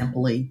as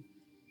simply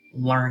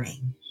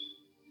learning.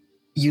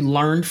 You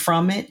learned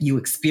from it. You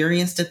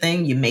experienced a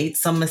thing. You made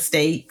some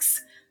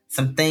mistakes.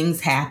 Some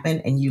things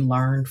happened and you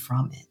learned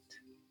from it.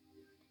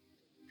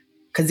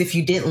 Because if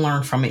you didn't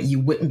learn from it, you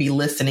wouldn't be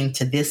listening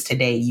to this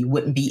today. You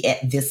wouldn't be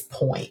at this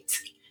point.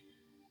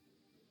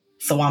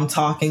 So I'm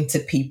talking to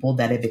people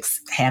that have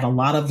had a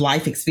lot of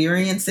life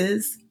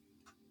experiences.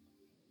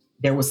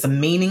 There was some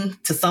meaning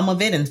to some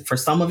of it, and for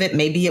some of it,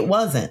 maybe it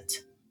wasn't.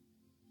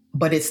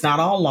 But it's not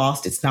all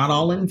lost. It's not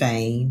all in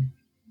vain.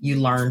 You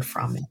learned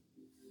from it.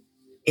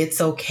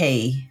 It's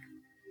okay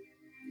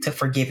to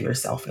forgive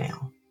yourself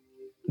now.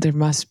 There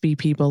must be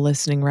people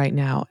listening right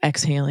now,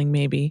 exhaling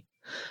maybe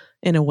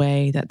in a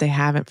way that they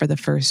haven't for the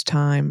first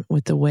time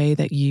with the way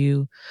that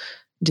you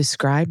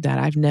described that.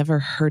 I've never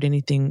heard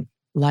anything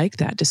like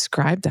that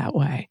described that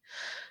way,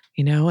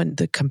 and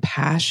the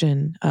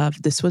compassion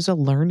of this was a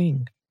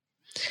learning.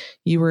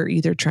 You were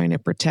either trying to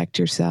protect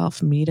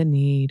yourself, meet a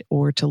need,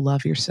 or to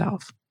love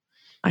yourself.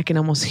 I can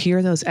almost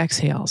hear those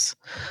exhales,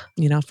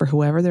 for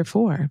whoever they're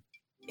for.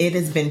 It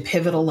has been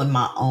pivotal in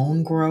my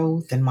own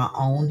growth and my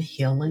own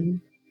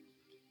healing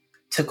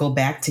to go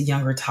back to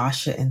younger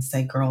Tasha and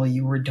say, girl,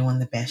 you were doing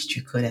the best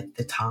you could at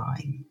the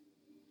time.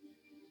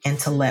 And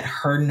to let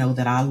her know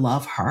that I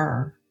love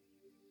her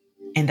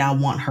and I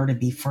want her to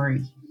be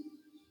free.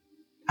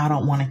 I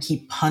don't want to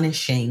keep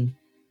punishing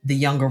the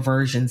younger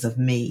versions of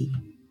me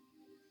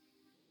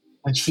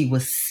when she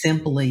was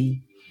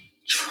simply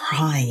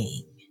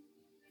trying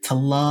to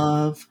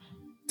love,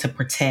 to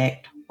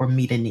protect, or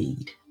meet a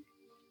need.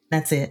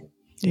 That's it.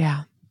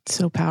 Yeah,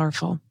 so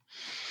powerful.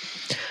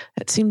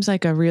 It seems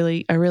like a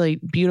really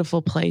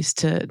beautiful place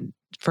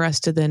for us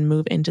to then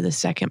move into the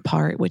second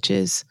part, which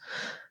is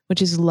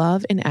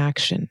love in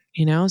action.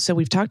 So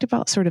we've talked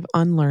about sort of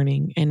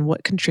unlearning and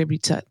what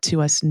contributes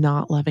to us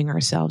not loving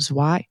ourselves.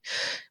 Why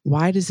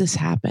does this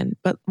happen?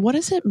 But what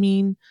does it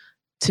mean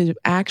to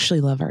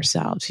actually love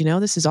ourselves?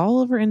 This is all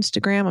over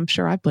Instagram. I'm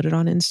sure I put it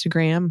on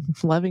Instagram,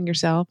 loving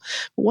yourself.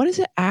 But what does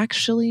it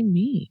actually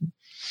mean?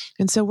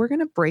 And so we're going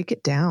to break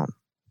it down.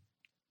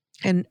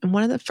 And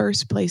one of the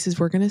first places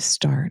we're going to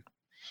start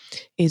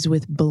is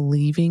with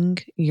believing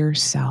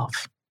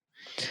yourself,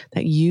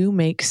 that you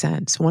make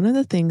sense. One of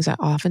the things I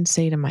often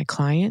say to my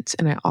clients,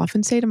 and I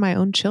often say to my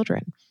own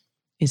children,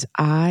 is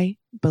I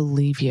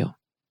believe you.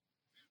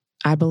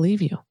 I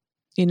believe you.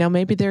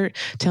 Maybe they're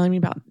telling me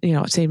about,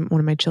 say one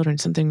of my children,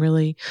 something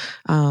really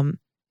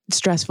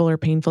stressful or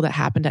painful that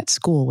happened at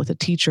school with a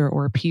teacher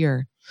or a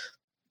peer.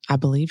 I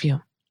believe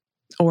you.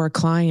 Or a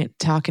client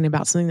talking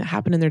about something that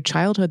happened in their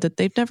childhood that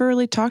they've never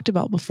really talked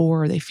about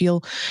before, or they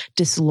feel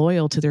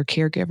disloyal to their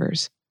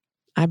caregivers.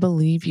 I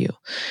believe you.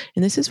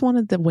 And this is one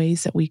of the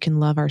ways that we can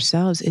love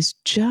ourselves, is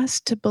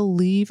just to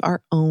believe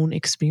our own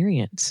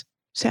experience.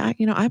 Say,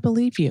 I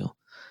believe you.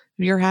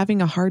 If you're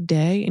having a hard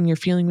day and you're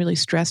feeling really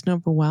stressed and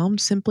overwhelmed,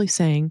 simply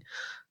saying,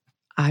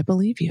 I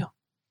believe you.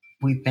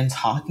 We've been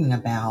talking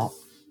about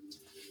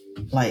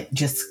like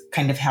just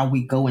kind of how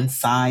we go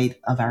inside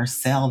of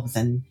ourselves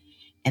and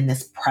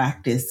this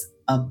practice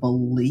of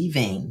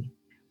believing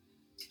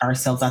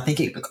ourselves. I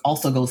think it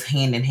also goes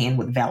hand in hand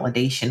with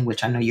validation,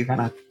 which I know you're going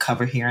to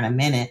cover here in a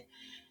minute.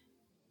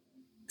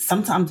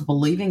 Sometimes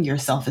believing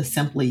yourself is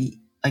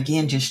simply,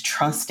 again, just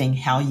trusting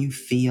how you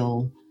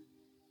feel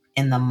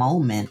in the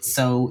moment.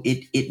 So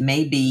it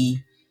may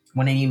be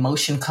when an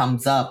emotion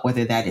comes up,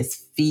 whether that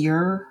is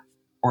fear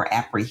or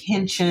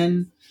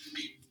apprehension,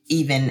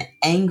 even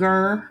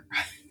anger,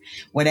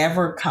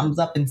 whatever comes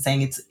up, and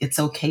saying it's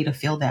okay to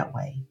feel that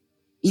way.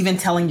 Even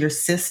telling your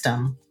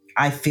system,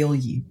 I feel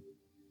you.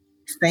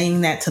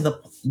 Saying that to the,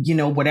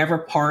 whatever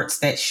parts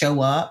that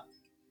show up,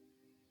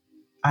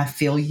 I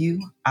feel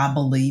you. I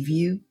believe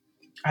you.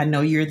 I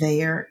know you're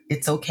there.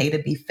 It's okay to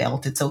be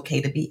felt. It's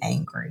okay to be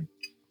angry.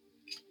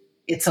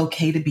 It's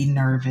okay to be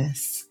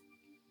nervous.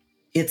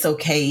 It's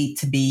okay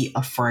to be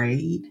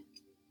afraid.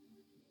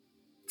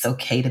 It's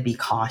okay to be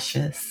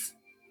cautious.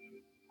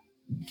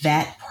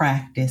 That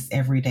practice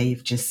every day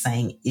of just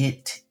saying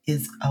it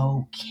is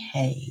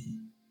okay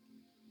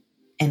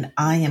and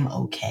I am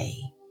okay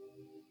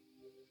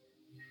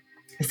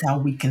is how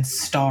we can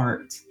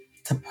start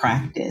to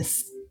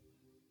practice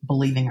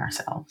believing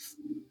ourselves.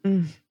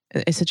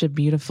 It's such a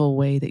beautiful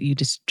way that you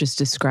just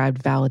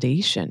described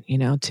validation,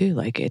 too.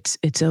 Like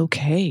it's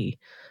okay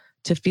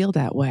to feel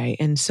that way.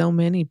 And so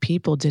many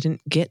people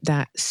didn't get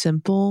that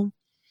simple,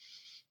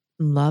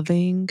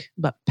 loving,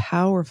 but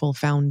powerful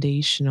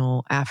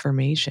foundational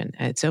affirmation.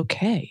 It's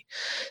okay.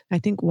 I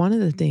think one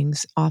of the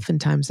things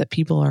oftentimes that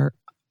people are,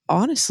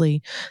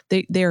 honestly,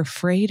 they're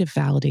afraid of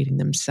validating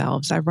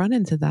themselves. I run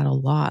into that a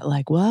lot.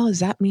 Like, well,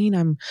 does that mean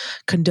I'm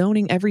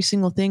condoning every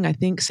single thing I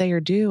think, say, or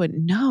do?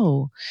 And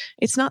no,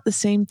 it's not the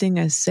same thing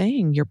as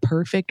saying you're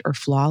perfect or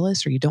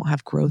flawless or you don't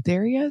have growth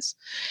areas.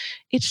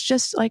 It's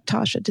just like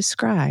Tasha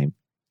described.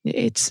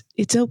 It's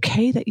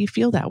okay that you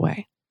feel that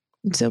way.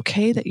 It's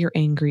okay that you're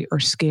angry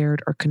or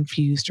scared or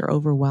confused or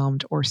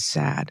overwhelmed or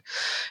sad.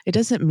 It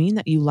doesn't mean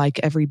that you like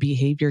every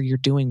behavior you're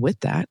doing with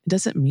that. It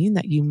doesn't mean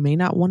that you may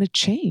not want to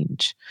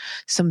change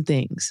some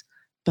things,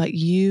 but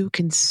you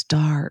can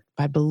start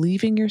by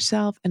believing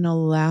yourself and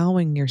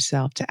allowing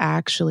yourself to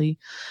actually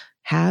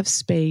have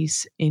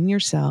space in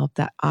yourself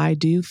that I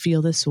do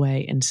feel this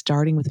way, and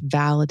starting with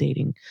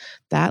validating.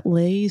 That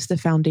lays the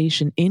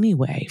foundation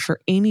anyway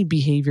for any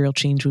behavioral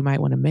change we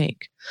might want to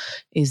make,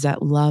 is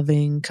that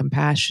loving,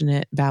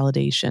 compassionate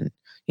validation.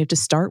 You have to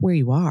start where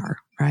you are,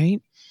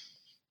 right?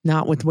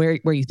 Not with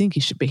where you think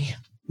you should be.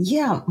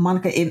 Yeah,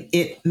 Monica,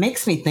 it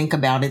makes me think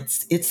about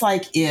it's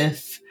like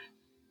if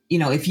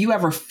you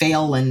ever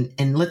fail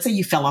and let's say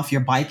you fell off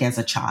your bike as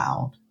a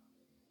child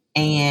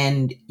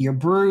and you're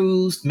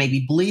bruised,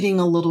 maybe bleeding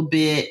a little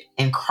bit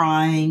and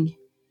crying.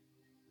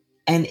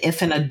 And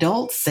if an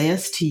adult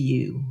says to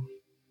you,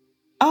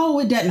 oh,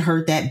 it doesn't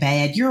hurt that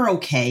bad, you're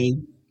okay,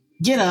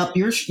 get up,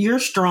 you're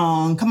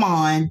strong, come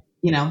on,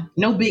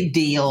 no big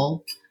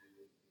deal.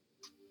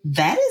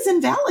 That is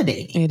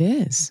invalidating. It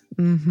is.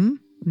 Mm-hmm.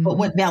 But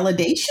what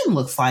validation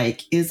looks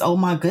like is, oh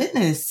my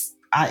goodness,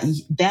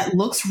 that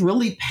looks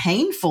really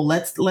painful.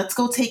 Let's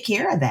go take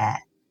care of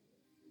that.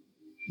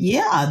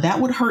 Yeah, that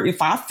would hurt.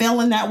 If I fell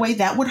in that way,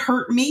 that would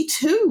hurt me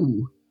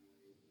too.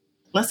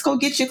 Let's go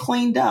get you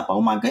cleaned up.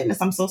 Oh my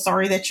goodness, I'm so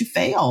sorry that you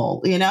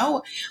fell.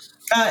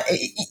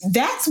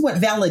 That's what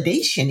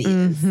validation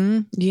is. Mm-hmm.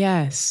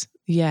 Yes.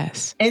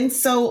 Yes. And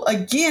so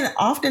again,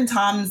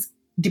 oftentimes,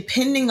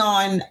 depending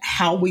on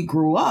how we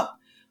grew up,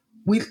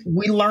 we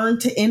learn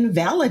to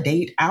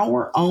invalidate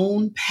our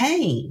own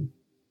pain.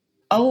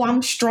 Oh,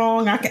 I'm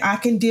strong. I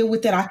can deal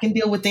with it. I can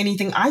deal with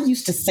anything. I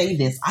used to say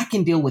this, I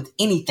can deal with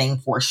anything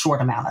for a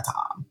short amount of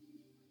time.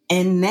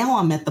 And now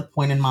I'm at the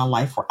point in my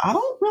life where I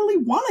don't really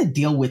want to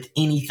deal with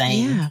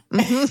anything. Yeah.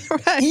 Mm-hmm.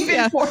 Right.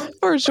 Even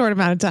for a short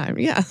amount of time.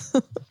 Yeah.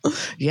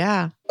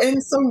 Yeah.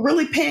 And so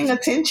really paying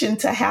attention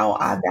to how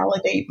I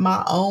validate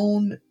my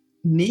own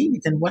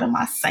needs and what am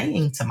I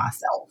saying to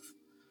myself?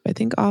 I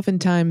think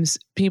oftentimes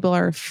people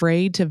are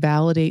afraid to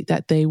validate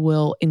that they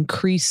will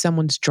increase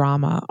someone's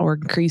drama or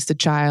increase the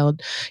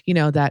child,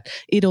 that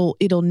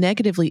it'll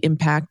negatively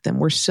impact them.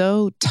 We're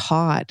so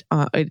taught,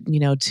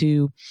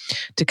 to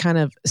kind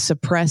of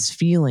suppress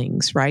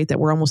feelings, right? That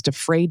we're almost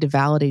afraid to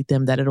validate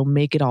them, that it'll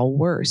make it all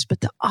worse.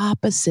 But the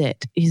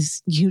opposite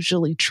is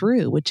usually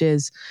true, which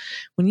is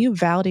when you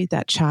validate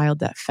that child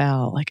that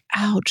fell, like,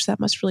 ouch,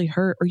 that must really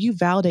hurt. Or you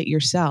validate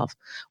yourself.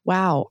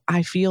 Wow,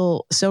 I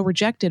feel so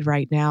rejected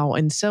right now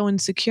and so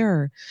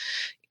insecure.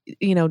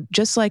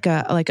 Just like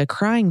a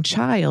crying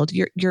child,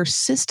 your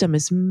system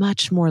is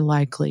much more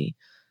likely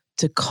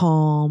to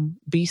calm,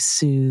 be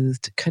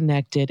soothed,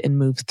 connected, and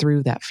move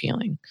through that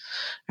feeling.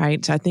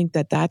 Right. So I think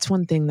that that's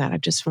one thing that I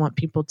just want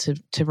people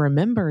to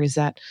remember is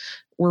that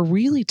we're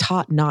really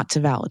taught not to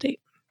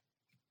validate.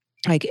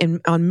 Like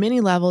on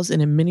many levels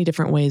and in many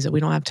different ways that we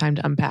don't have time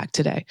to unpack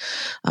today.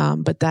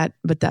 But that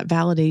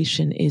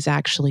validation is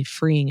actually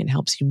freeing and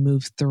helps you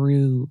move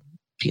through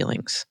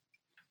feelings.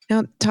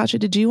 Now, Tasha,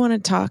 did you want to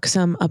talk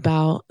some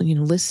about,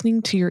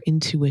 listening to your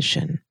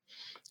intuition?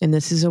 And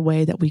this is a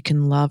way that we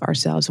can love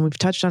ourselves. And we've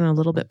touched on it a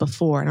little bit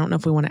before. I don't know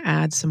if we want to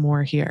add some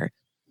more here.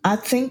 I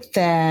think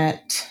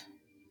that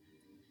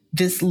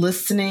this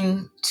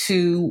listening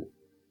to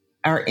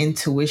our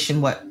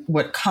intuition,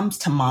 what comes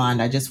to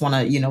mind, I just want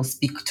to,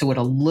 speak to it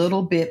a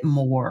little bit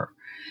more,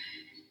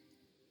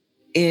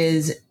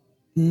 is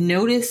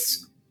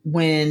notice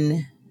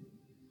when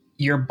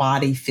your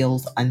body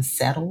feels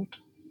unsettled.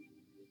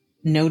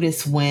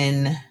 Notice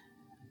when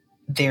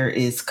there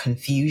is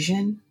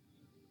confusion.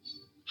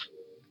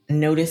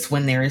 Notice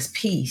when there is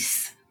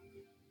peace.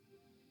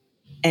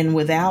 And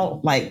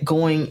without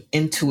going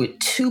into it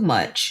too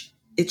much,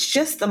 it's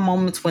just the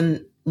moments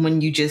when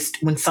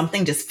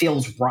something just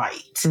feels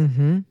right.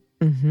 Mm-hmm.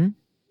 Mm-hmm.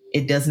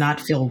 It does not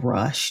feel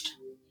rushed.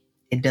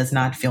 It does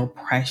not feel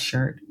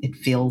pressured. It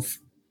feels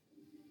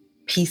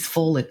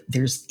peaceful.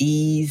 There's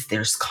ease,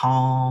 there's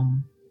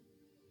calm.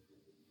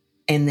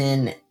 And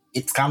then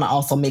it's kind of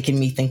also making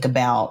me think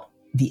about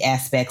the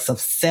aspects of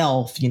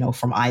self,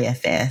 from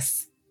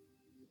IFS.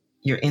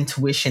 Your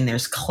intuition,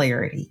 there's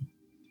clarity.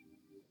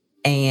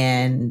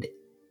 And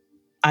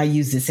I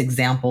use this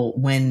example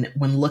when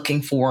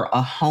looking for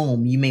a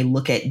home. You may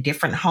look at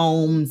different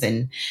homes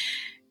and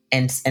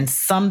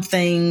some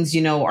things,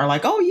 are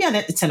like, oh yeah,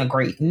 it's in a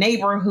great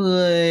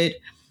neighborhood.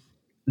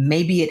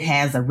 Maybe it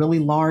has a really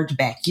large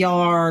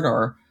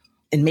backyard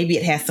and maybe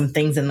it has some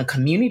things in the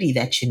community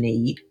that you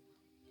need.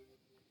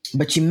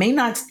 But you may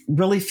not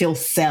really feel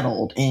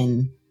settled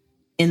in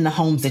the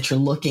homes that you're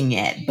looking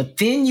at. But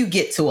then you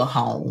get to a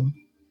home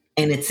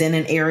and it's in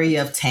an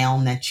area of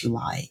town that you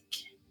like.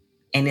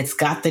 And it's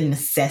got the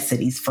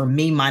necessities. For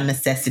me, my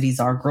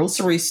necessities are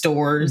grocery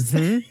stores,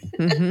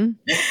 mm-hmm.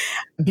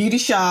 Mm-hmm. beauty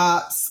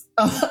shops.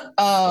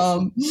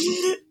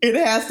 It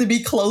has to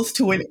be close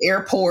to an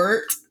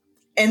airport.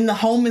 And the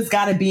home has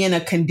got to be in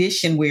a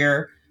condition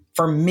where,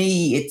 for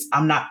me,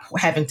 I'm not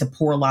having to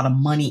pour a lot of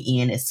money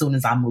in as soon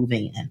as I move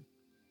in.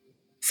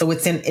 So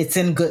it's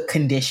in good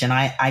condition.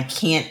 I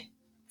can't,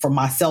 for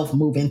myself,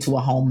 move into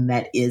a home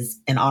that is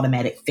an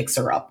automatic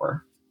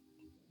fixer-upper.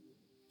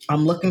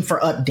 I'm looking for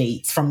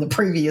updates from the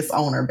previous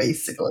owner,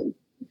 basically,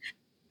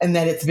 and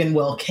that it's been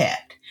well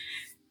kept.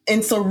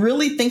 And so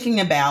really thinking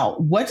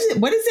about what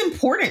is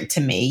important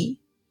to me,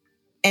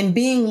 and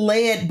being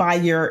led by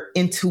your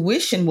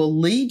intuition will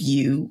lead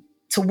you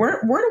to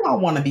where do I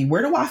want to be?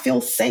 Where do I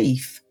feel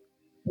safe?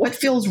 What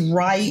feels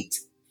right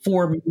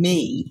for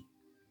me?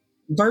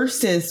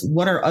 Versus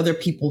what are other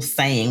people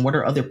saying? What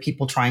are other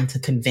people trying to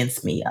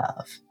convince me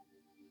of?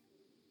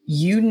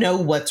 You know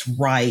what's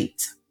right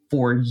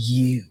for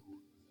you.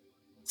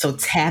 So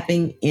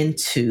tapping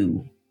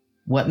into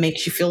what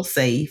makes you feel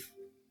safe,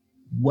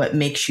 what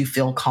makes you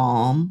feel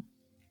calm,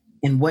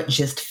 and what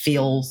just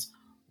feels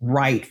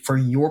right for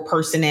your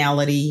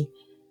personality,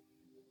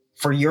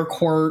 for your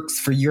quirks,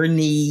 for your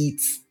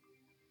needs,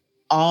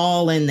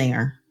 all in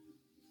there.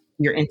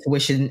 Your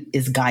intuition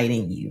is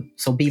guiding you.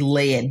 So be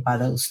led by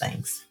those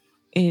things.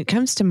 it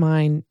comes to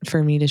mind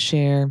for me to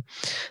share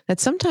that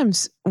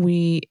sometimes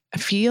we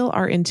feel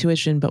our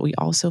intuition, but we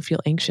also feel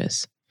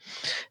anxious.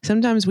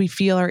 Sometimes we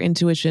feel our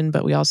intuition,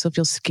 but we also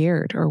feel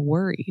scared or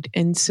worried.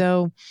 And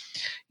so,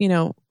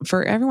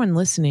 for everyone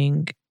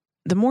listening,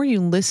 the more you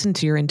listen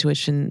to your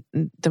intuition,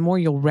 the more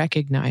you'll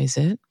recognize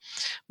it.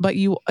 But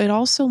it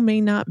also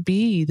may not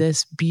be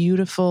this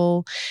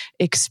beautiful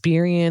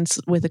experience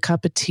with a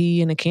cup of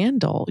tea and a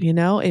candle.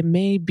 It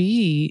may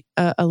be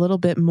a little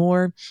bit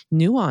more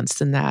nuanced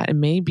than that. It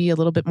may be a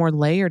little bit more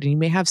layered, and you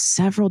may have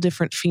several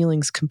different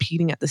feelings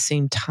competing at the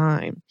same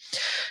time.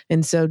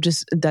 And so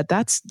just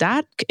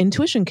that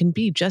intuition can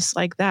be just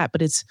like that,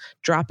 but it's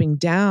dropping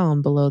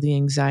down below the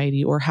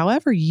anxiety or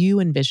however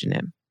you envision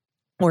it.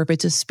 Or if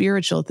it's a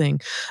spiritual thing,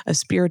 a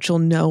spiritual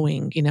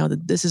knowing,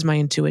 that this is my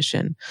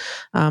intuition.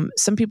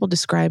 Some people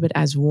describe it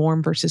as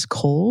warm versus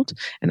cold.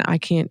 And I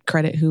can't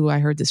credit who I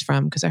heard this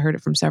from because I heard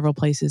it from several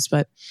places,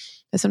 but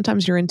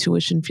sometimes your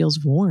intuition feels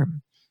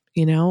warm,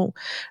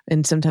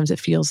 and sometimes it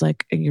feels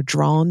like you're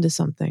drawn to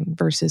something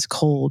versus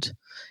cold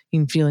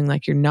and feeling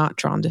like you're not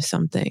drawn to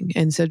something.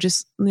 And so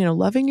just,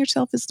 loving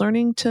yourself is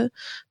learning to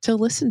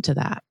listen to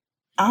that.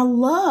 I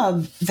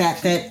love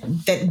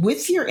that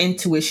with your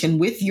intuition,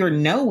 with your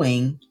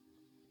knowing,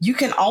 you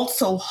can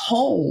also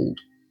hold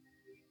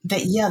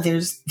that, yeah,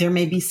 there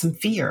may be some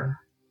fear.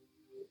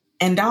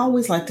 And I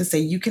always like to say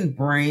you can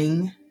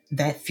bring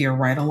that fear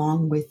right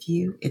along with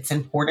you. It's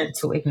important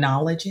to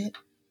acknowledge it,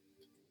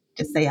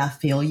 to say, I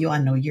feel you, I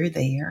know you're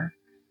there.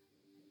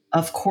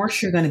 Of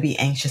course, you're going to be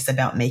anxious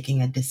about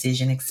making a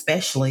decision,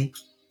 especially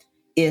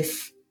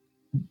if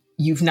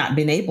you've not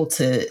been able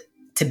to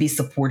be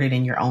supported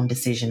in your own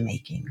decision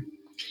making.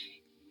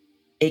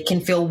 It can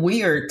feel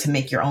weird to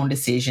make your own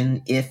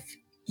decision if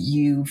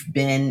you've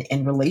been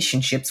in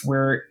relationships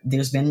where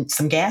there's been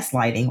some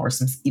gaslighting or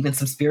even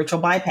some spiritual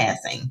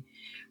bypassing.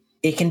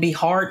 It can be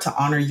hard to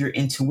honor your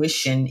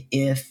intuition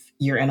if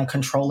you're in a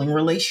controlling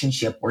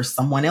relationship where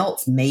someone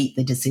else made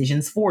the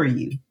decisions for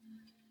you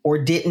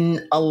or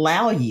didn't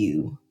allow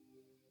you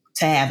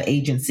to have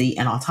agency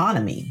and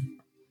autonomy.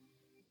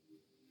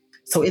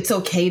 So it's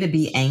okay to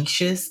be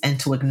anxious and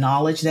to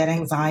acknowledge that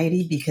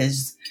anxiety,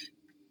 because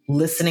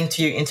listening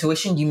to your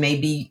intuition,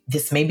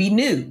 this may be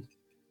new.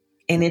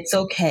 And it's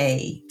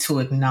okay to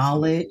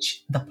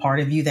acknowledge the part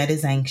of you that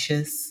is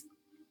anxious,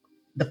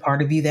 the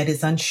part of you that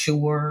is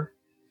unsure,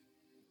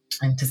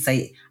 and to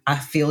say, I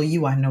feel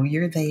you, I know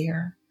you're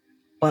there.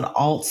 But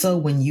also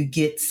when you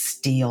get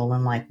still,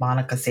 and like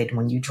Monica said,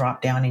 when you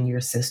drop down in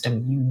your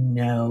system, you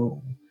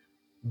know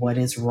what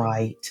is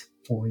right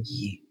for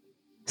you.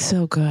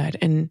 So good.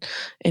 And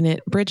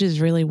it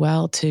bridges really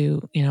well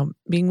to,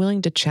 being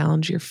willing to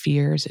challenge your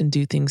fears and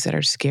do things that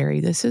are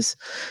scary.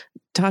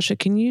 Tasha,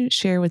 can you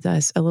share with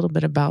us a little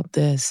bit about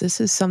this?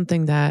 This is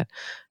something that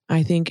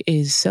I think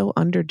is so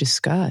under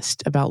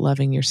discussed about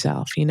loving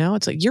yourself.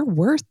 It's like you're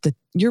worth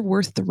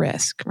the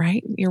risk,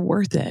 right? You're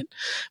worth it.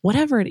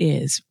 Whatever it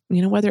is,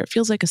 whether it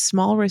feels like a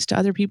small risk to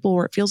other people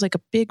or it feels like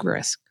a big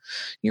risk,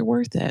 you're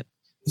worth it.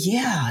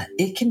 Yeah,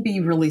 it can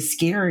be really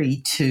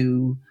scary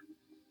to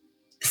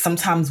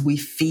sometimes we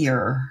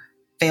fear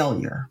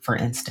failure, for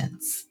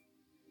instance.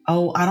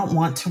 Oh, I don't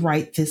want to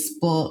write this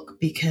book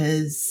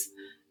because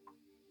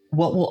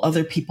what will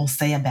other people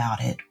say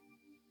about it?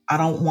 I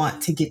don't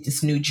want to get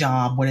this new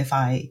job. What if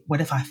I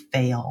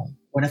fail?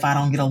 What if I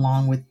don't get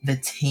along with the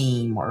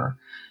team? Or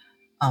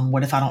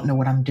what if I don't know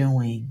what I'm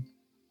doing?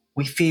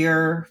 We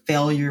fear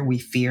failure. We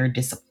fear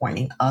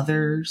disappointing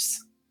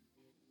others.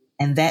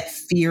 And that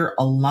fear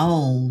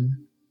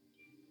alone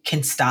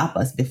can stop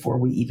us before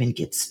we even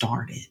get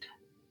started.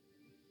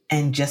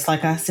 And just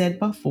like I said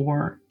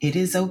before, it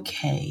is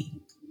okay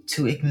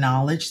to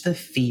acknowledge the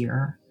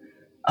fear.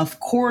 Of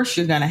course,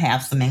 you're going to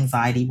have some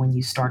anxiety when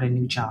you start a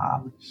new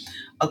job.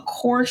 Of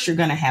course, you're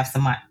going to have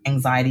some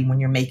anxiety when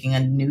you're making a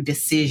new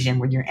decision,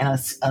 when you're in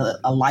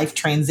a life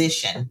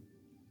transition.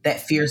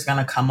 That fear is going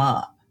to come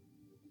up.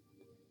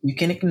 You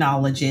can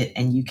acknowledge it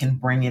and you can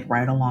bring it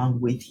right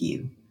along with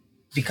you.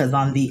 Because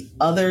on the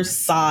other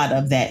side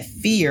of that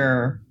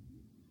fear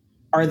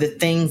are the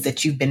things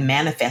that you've been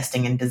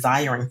manifesting and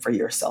desiring for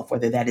yourself,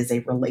 whether that is a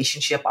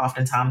relationship.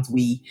 Oftentimes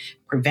we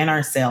prevent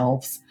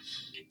ourselves,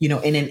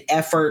 in an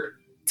effort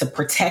to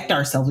protect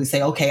ourselves. We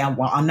say, okay,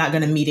 I'm not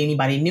going to meet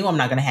anybody new. I'm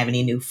not going to have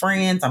any new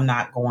friends. I'm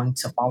not going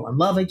to fall in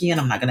love again.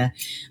 I'm not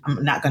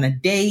going to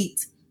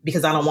date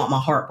because I don't want my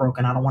heart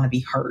broken. I don't want to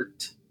be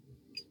hurt.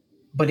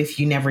 But if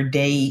you never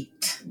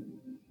date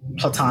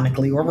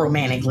platonically or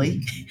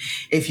romantically,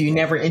 if you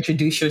never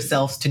introduce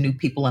yourselves to new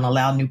people and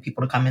allow new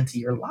people to come into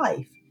your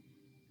life,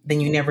 then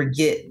you never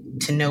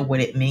get to know what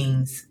it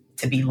means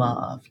to be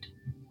loved,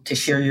 to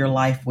share your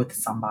life with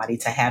somebody,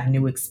 to have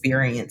new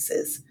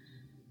experiences,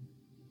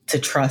 to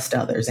trust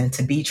others and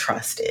to be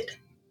trusted.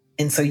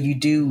 And so you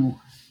do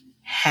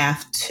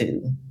have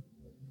to,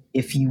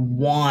 if you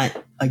want,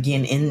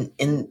 again,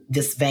 in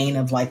this vein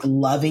of like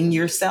loving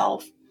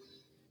yourself,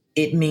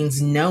 it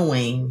means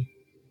knowing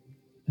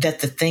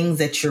that the things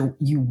that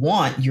you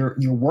want, you're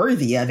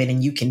worthy of it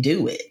and you can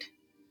do it.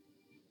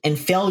 And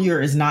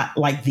failure is not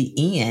like the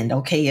end.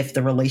 Okay, if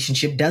the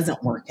relationship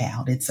doesn't work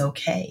out, it's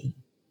okay.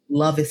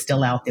 Love is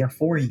still out there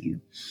for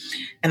you.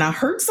 And I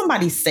heard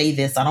somebody say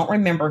this, I don't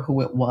remember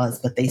who it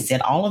was, but they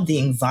said all of the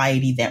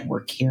anxiety that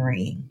we're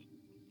carrying,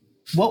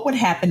 what would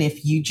happen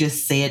if you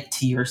just said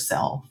to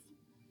yourself,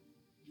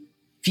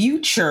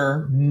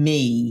 future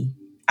me,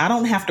 I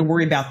don't have to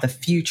worry about the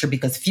future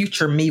because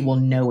future me will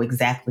know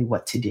exactly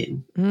what to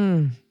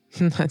do.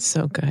 That's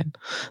so good.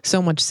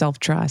 So much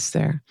self-trust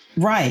there.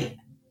 Right.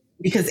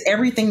 Because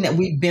everything that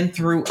we've been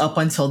through up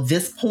until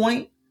this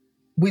point,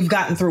 we've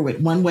gotten through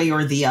it one way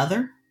or the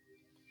other.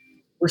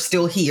 We're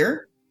still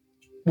here.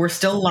 We're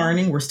still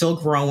learning. We're still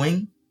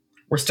growing.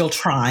 We're still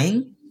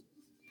trying.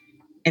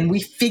 And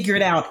we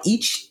figured out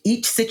each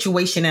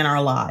situation in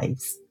our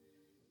lives.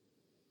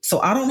 So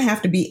I don't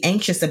have to be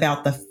anxious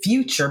about the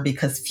future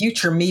because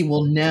future me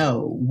will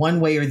know one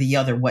way or the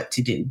other what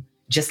to do,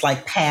 just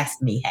like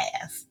past me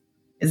has.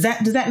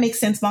 Does that make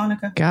sense,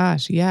 Monica?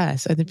 Gosh,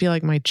 yes. I feel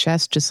like my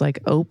chest just like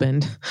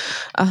opened.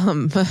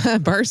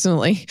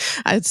 Personally,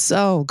 it's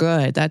so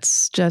good.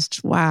 That's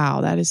just, wow.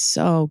 That is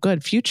so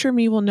good. Future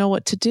me will know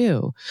what to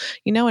do.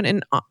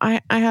 And I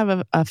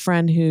have a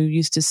friend who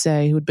used to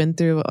say, who'd been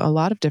through a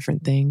lot of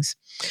different things.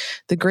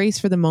 The grace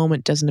for the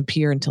moment doesn't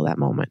appear until that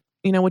moment.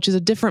 Which is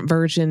a different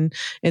version.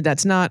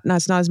 That's not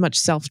as much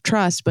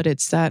self-trust, but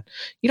it's that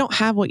you don't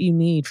have what you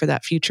need for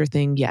that future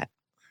thing yet,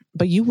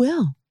 but you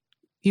will.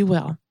 You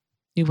will.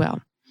 You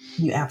will.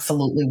 You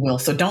absolutely will.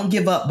 So don't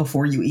give up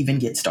before you even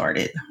get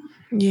started.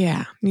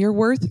 Yeah. You're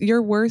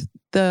worth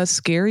the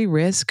scary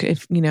risk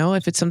if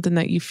it's something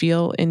that you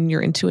feel in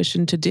your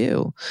intuition to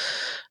do.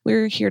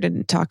 We're here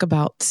to talk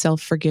about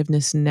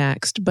self-forgiveness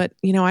next, but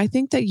I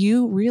think that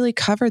you really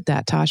covered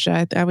that,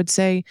 Tasha. I would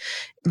say,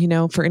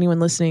 for anyone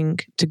listening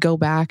to go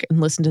back and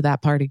listen to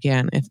that part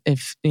again,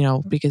 if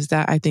because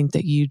I think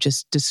that you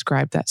just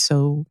described that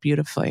so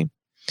beautifully.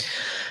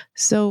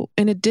 So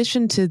in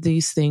addition to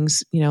these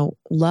things,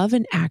 love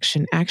and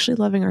action, actually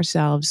loving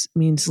ourselves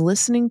means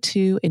listening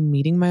to and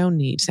meeting my own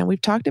needs. Now,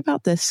 we've talked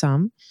about this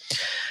some,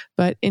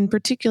 but in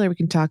particular, we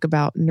can talk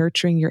about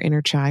nurturing your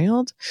inner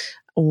child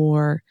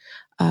or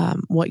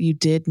what you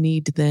did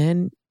need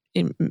then.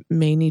 It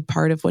may need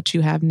part of what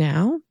you have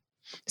now.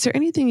 Is there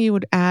anything you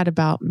would add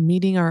about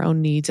meeting our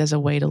own needs as a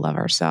way to love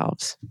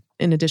ourselves,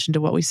 in addition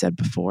to what we said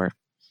before?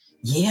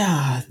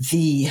 Yeah,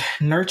 the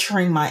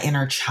nurturing my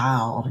inner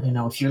child,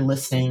 if you're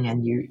listening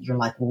and you're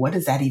like, well, what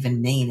does that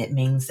even mean? It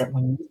means that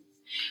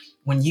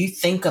when you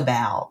think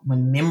about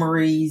when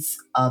memories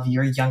of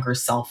your younger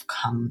self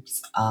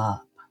comes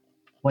up,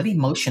 what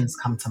emotions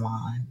come to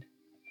mind?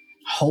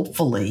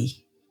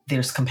 Hopefully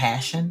there's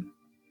compassion.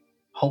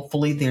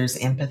 Hopefully there's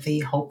empathy.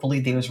 Hopefully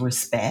there's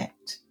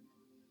respect.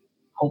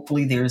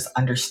 Hopefully there's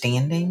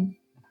understanding.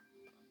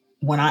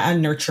 When I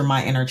nurture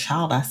my inner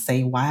child, I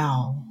say,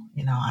 wow,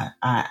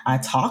 I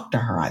talk to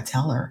her. I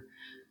tell her,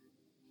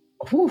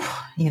 whew,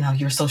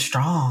 you're so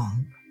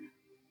strong.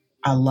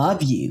 I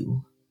love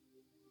you.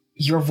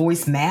 Your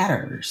voice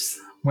matters.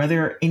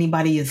 Whether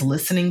anybody is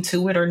listening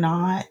to it or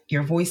not,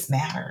 your voice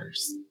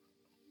matters.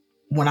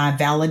 When I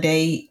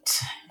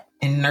validate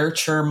and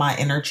nurture my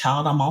inner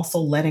child, I'm also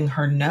letting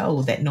her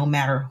know that no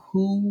matter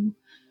who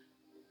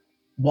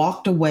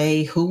walked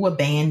away, who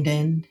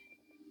abandoned,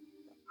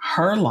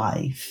 her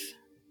life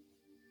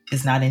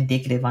is not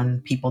indicative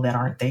on people that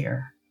aren't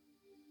there.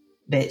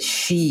 That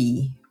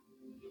she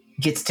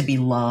gets to be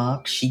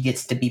loved. She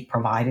gets to be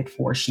provided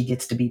for. She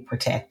gets to be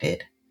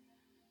protected.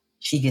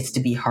 She gets to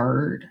be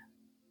heard.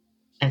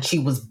 And she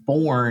was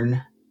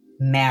born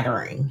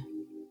mattering.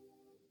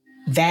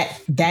 That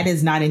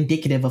is not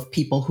indicative of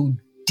people who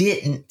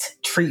didn't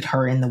treat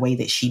her in the way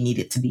that she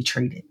needed to be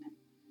treated.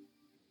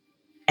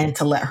 And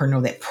to let her know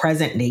that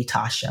present day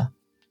Tasha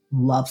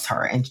loves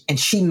her and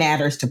she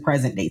matters to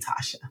present day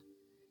Tasha.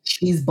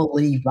 She's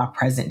believed by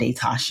present day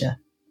Tasha.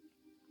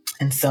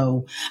 And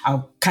so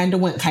I kind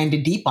of went kind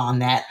of deep on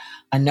that.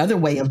 Another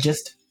way of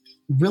just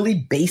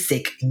really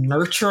basic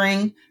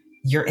nurturing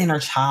your inner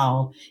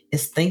child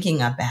is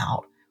thinking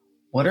about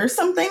what are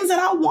some things that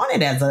I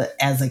wanted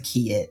as a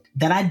kid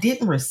that I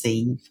didn't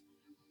receive,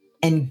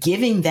 and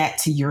giving that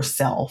to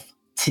yourself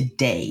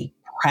today,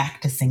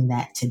 practicing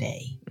that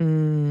today.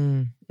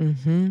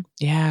 Mm-hmm.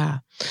 Yeah.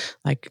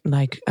 Like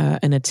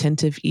an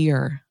attentive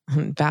ear,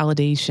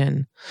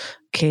 validation,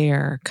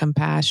 care,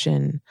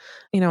 compassion.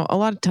 A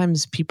lot of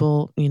times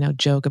people,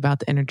 joke about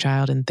the inner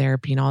child and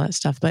therapy and all that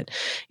stuff, but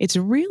it's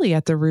really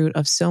at the root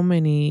of so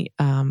many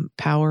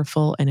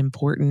powerful and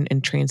important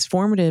and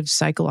transformative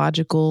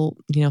psychological,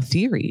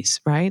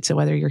 theories, right? So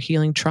whether you're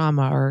healing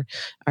trauma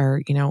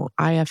or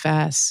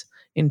IFS,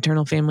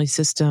 internal family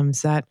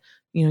systems, that,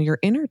 your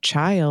inner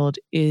child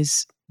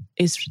is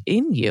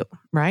in you,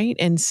 right?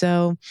 And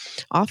so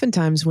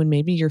oftentimes when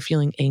maybe you're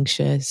feeling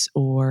anxious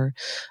or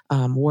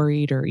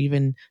worried or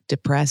even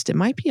depressed, it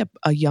might be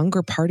a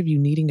younger part of you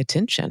needing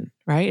attention,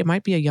 right? It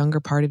might be a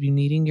younger part of you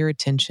needing your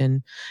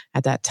attention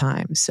at that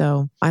time.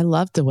 So I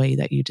love the way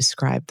that you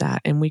described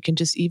that. And we can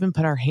just even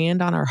put our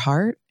hand on our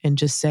heart and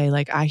just say,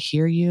 like, I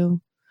hear you.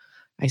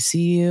 I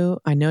see you.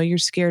 I know you're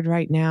scared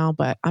right now,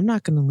 but I'm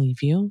not going to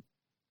leave you.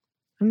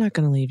 I'm not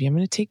going to leave you. I'm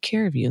going to take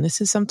care of you. And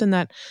this is something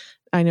that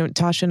I know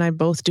Tasha and I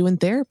both do in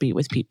therapy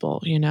with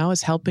people,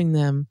 is helping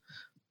them,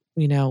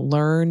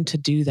 learn to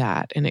do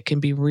that. And it can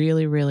be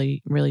really,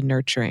 really, really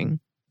nurturing.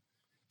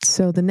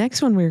 So the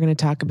next one we're going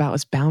to talk about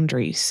is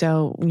boundaries.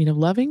 So,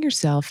 loving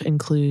yourself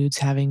includes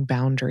having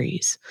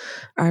boundaries.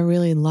 I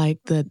really like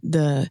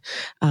the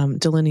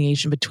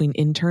delineation between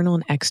internal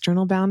and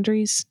external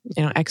boundaries.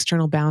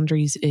 External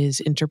boundaries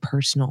is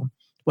interpersonal,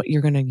 what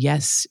you're going to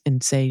yes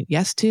and say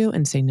yes to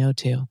and say no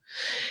to.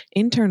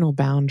 Internal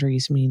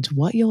boundaries means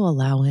what you'll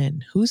allow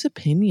in, whose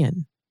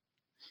opinion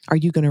are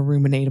you going to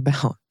ruminate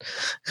about?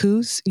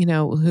 Whose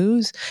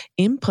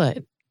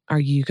input are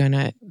you going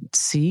to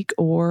seek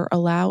or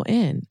allow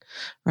in,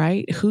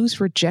 right? Whose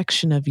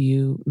rejection of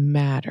you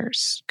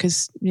matters?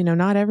 Because,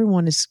 not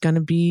everyone is going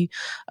to be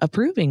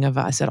approving of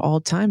us at all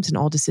times in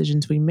all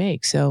decisions we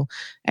make. So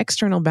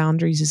external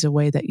boundaries is a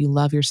way that you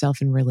love yourself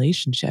in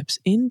relationships.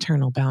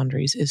 Internal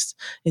boundaries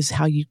is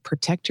how you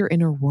protect your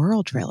inner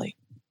world, really.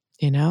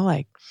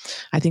 Like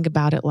I think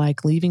about it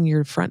like leaving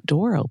your front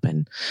door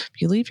open.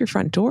 If you leave your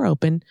front door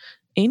open,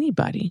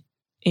 anybody,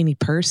 any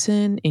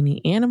person,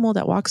 any animal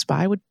that walks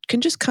by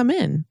can just come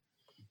in,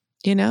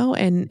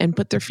 and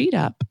put their feet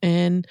up.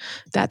 And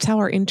that's how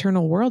our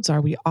internal worlds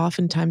are. We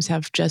oftentimes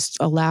have just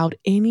allowed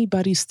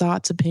anybody's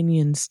thoughts,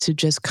 opinions to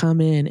just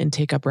come in and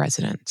take up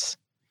residence.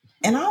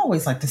 And I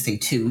always like to say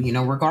too,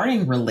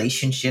 regarding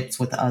relationships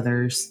with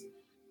others,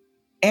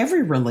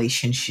 every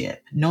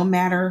relationship, no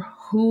matter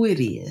who it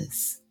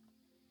is,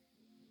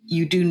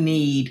 you do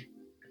need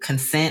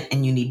consent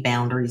and you need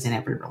boundaries in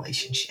every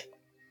relationship.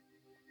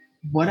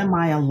 What am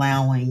I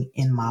allowing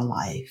in my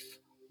life?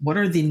 What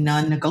are the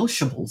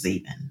non-negotiables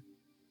even?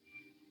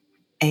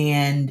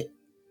 And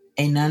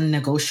a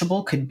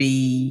non-negotiable could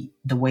be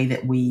the way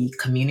that we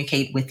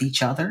communicate with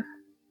each other.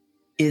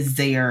 Is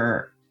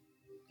there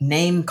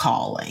name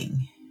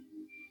calling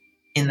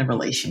in the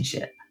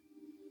relationship?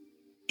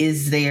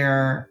 Is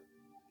there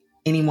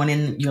anyone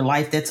in your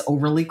life that's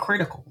overly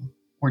critical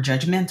or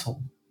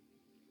judgmental?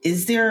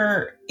 Is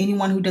there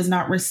anyone who does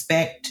not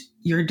respect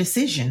your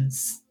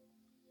decisions?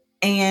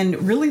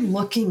 And really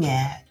looking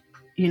at,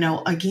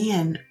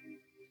 again,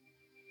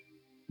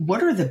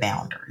 what are the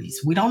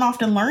boundaries? We don't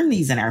often learn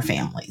these in our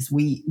families.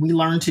 We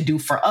learn to do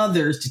for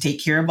others, to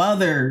take care of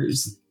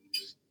others.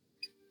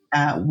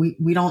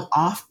 We don't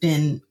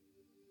often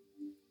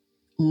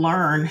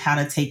learn how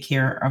to take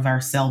care of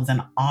ourselves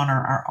and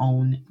honor our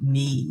own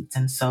needs.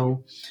 And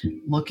so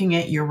looking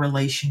at your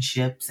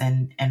relationships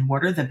and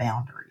what are the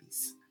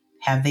boundaries?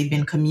 Have they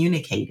been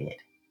communicated?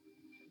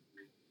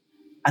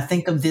 I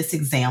think of this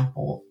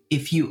example.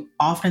 If you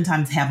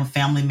oftentimes have a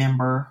family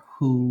member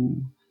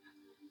who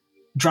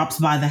drops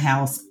by the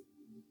house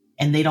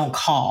and they don't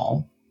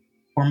call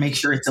or make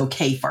sure it's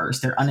okay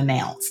first, they're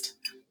unannounced.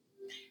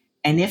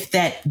 And if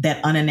that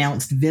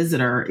unannounced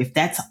visitor, if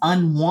that's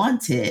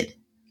unwanted,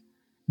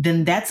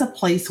 then that's a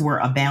place where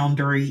a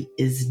boundary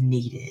is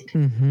needed.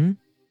 Mm-hmm.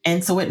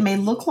 And so it may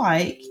look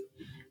like,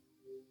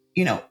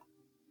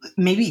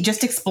 maybe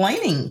just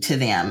explaining to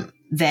them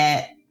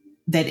that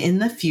in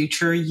the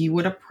future you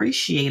would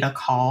appreciate a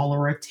call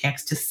or a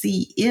text to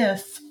see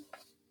if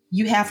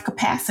you have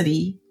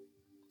capacity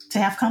to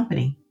have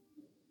company,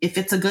 if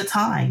it's a good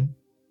time.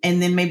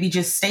 And then maybe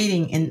just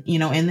stating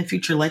in the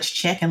future, let's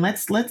check and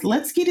let's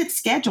get it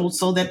scheduled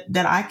so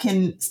that I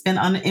can spend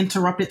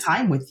uninterrupted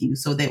time with you,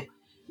 so that,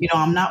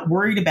 I'm not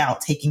worried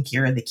about taking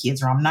care of the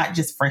kids, or I'm not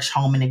just fresh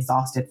home and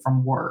exhausted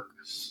from work.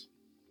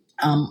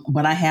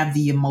 But I have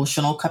the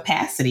emotional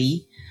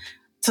capacity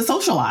to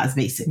socialize,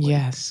 basically.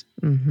 Yes.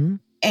 Mm-hmm.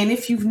 And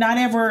if you've not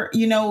ever,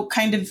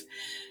 kind of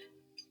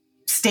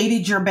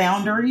stated your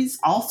boundaries,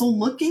 also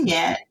looking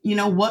at,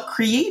 what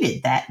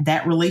created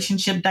that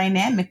relationship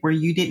dynamic where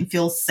you didn't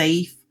feel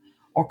safe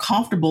or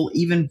comfortable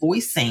even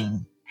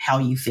voicing how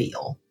you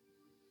feel.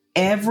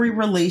 Every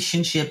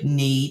relationship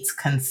needs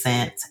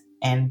consent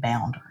and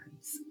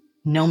boundaries,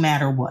 no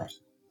matter what.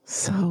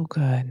 So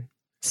good.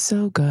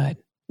 So good.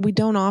 We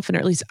don't often, or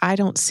at least I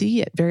don't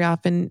see it very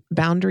often,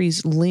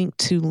 boundaries linked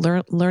to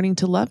learning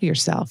to love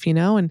yourself,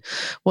 and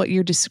what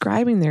you're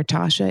describing there,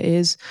 Tasha,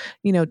 is,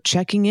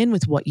 checking in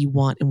with what you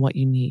want and what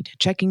you need,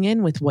 checking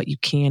in with what you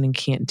can and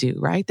can't do,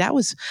 right?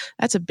 That's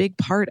a big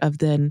part of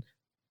then,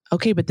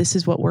 okay, but this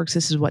is what works,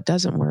 this is what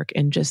doesn't work.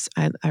 And just,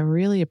 I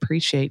really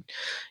appreciate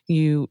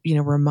you,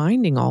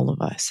 reminding all of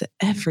us that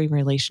every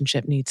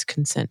relationship needs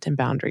consent and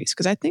boundaries.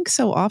 Because I think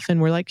so often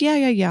we're like,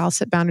 yeah, I'll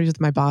set boundaries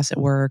with my boss at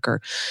work,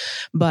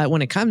 but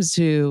when it comes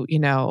to,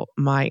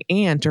 my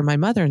aunt or my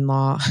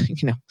mother-in-law,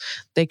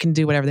 they can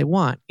do whatever they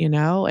want,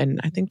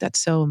 and I think that's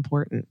so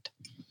important.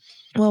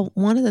 Well,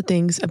 one of the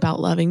things about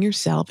loving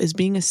yourself is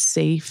being a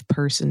safe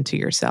person to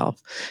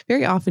yourself.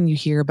 Very often you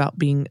hear about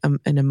being an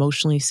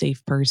emotionally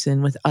safe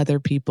person with other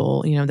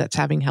people, that's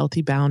having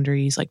healthy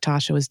boundaries like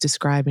Tasha was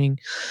describing.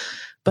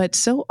 But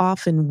so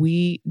often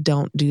we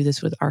don't do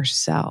this with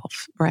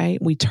ourselves, right?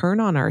 We turn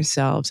on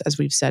ourselves, as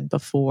we've said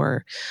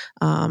before.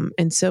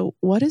 And so,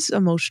 what is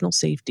emotional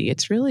safety?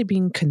 It's really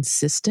being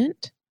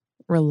consistent,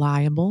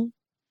 reliable,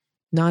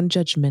 non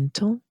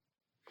judgmental,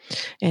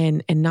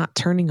 and not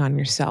turning on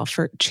yourself,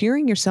 for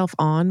cheering yourself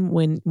on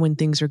when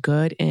things are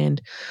good,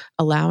 and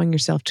allowing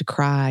yourself to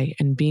cry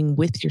and being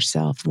with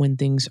yourself when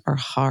things are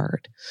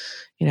hard.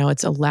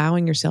 It's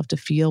allowing yourself to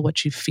feel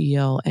what you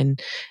feel,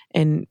 and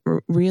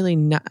really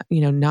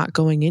not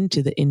going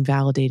into the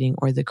invalidating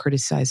or the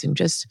criticizing,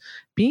 just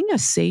being a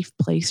safe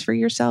place for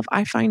yourself.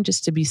 I find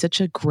just to be such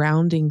a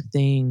grounding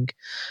thing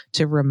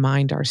to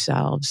remind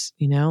ourselves,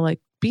 like,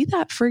 be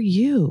that for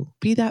you.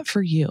 Be that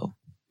for you.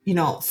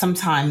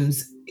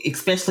 Sometimes,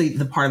 especially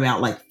the part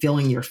about like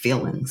feeling your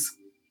feelings,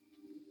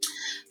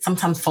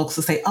 sometimes folks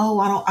will say, "Oh,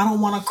 I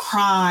don't want to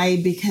cry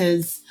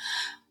because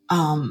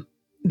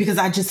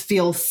I just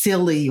feel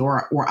silly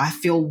or I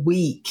feel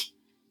weak."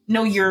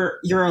 No, you're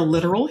a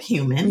literal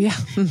human. Yeah.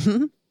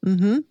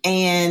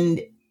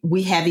 And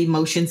we have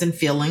emotions and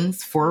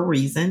feelings for a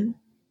reason.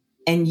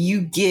 And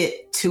you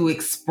get to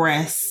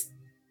express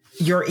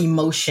your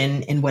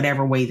emotion in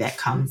whatever way that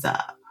comes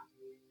up.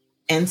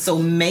 And so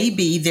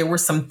maybe there were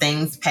some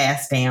things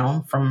passed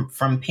down from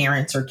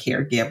parents or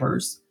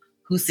caregivers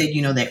who said,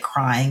 that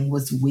crying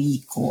was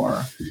weak,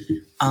 or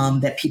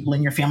that people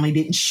in your family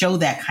didn't show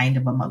that kind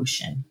of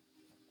emotion.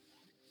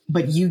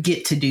 But you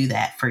get to do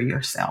that for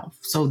yourself.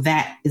 So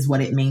that is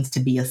what it means to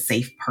be a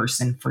safe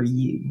person for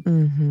you.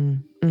 Mm-hmm.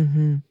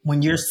 Mm-hmm.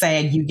 When you're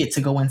sad, you get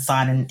to go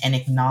inside and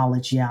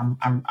acknowledge, yeah,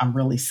 I'm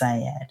really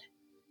sad.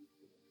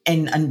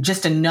 And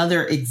just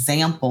another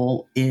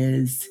example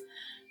is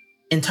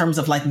in terms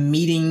of like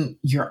meeting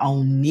your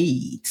own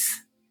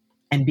needs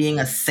and being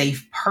a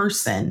safe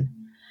person.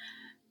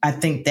 I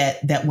think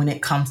that when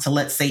it comes to,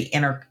 let's say,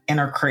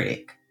 inner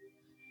critic,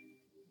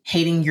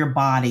 hating your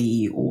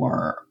body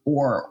or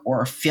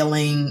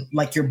feeling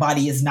like your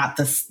body is not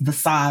the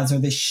size or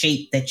the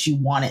shape that you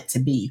want it to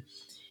be.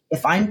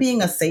 If I'm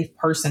being a safe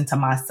person to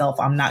myself,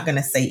 I'm not going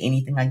to say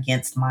anything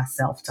against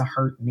myself to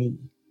hurt me.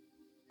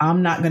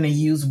 I'm not going to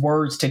use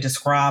words to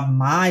describe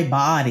my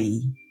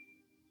body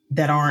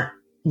that aren't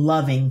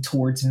loving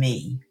towards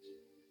me.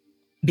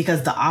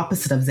 Because the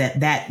opposite of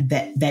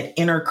that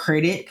inner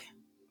critic,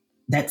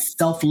 that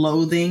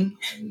self-loathing,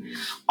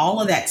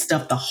 all of that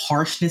stuff, the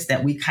harshness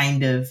that we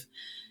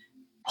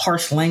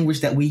harsh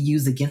language that we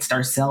use against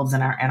ourselves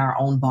and our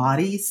own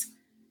bodies,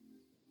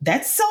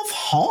 that's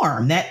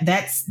self-harm.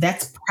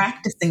 That's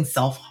practicing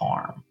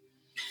self-harm.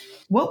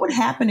 What would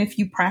happen if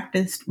you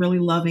practiced really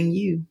loving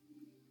you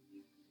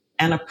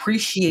and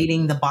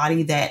appreciating the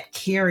body that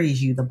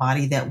carries you, the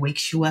body that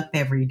wakes you up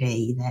every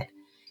day, that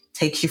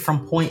takes you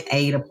from point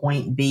A to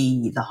point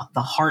B,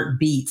 the heart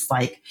beats.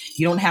 Like,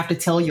 you don't have to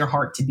tell your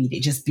heart to beat,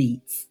 it just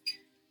beats.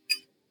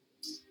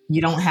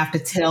 You don't have to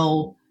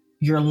tell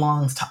your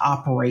lungs to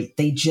operate,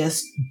 they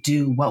just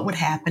do. What would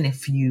happen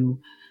if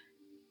you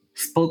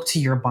spoke to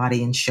your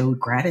body and showed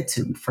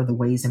gratitude for the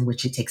ways in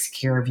which it takes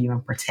care of you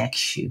and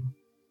protects you?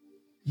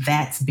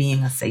 That's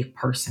being a safe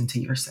person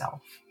to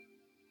yourself.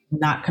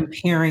 Not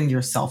comparing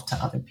yourself to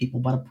other people,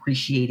 but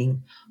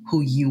appreciating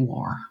who you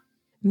are.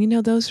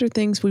 Those are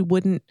things we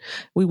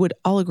would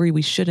all agree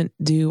we shouldn't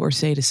do or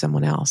say to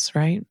someone else,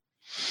 right?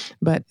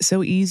 But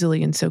so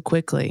easily and so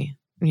quickly,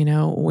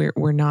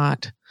 we're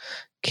not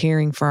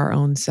caring for our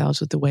own selves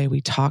with the way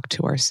we talk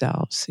to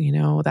ourselves,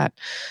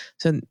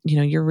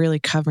 you're really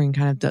covering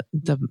kind of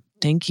the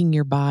thanking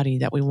your body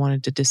that we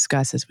wanted to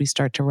discuss as we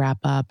start to wrap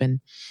up,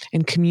 and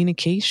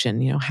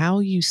communication, how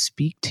you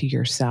speak to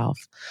yourself.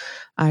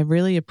 I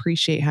really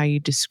appreciate how you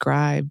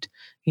described,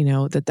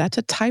 that's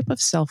a type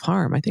of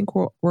self-harm. I think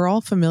we're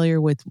all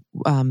familiar with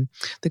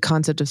the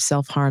concept of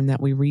self-harm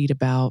that we read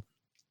about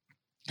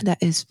that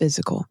is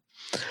physical.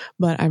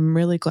 But I'm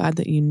really glad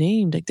that you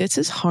named, like, this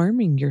is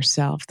harming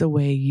yourself the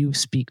way you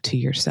speak to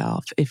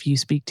yourself. If you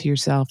speak to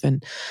yourself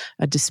in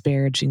a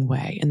disparaging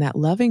way, and that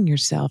loving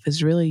yourself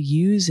is really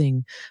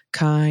using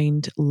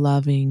kind,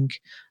 loving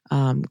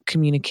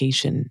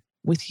communication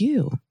with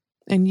you.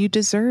 And you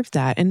deserve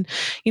that. And,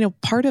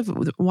 part of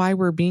why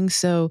we're being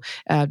so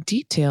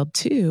detailed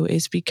too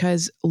is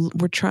because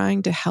we're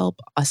trying to help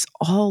us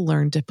all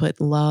learn to put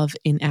love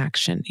in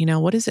action.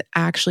 What does it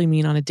actually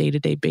mean on a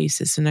day-to-day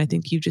basis? And I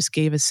think you just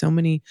gave us so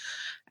many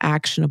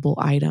actionable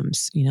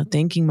items,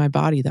 thanking my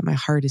body that my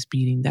heart is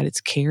beating, that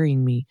it's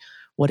carrying me,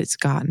 what it's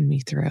gotten me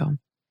through.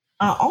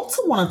 I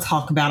also want to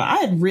talk about, I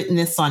had written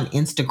this on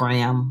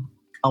Instagram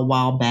a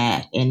while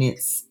back, and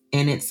it's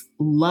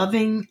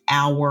loving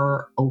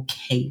our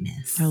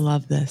okayness. I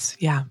love this.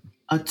 Yeah.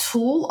 A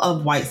tool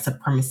of white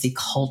supremacy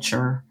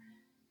culture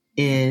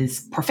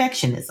is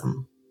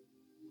perfectionism.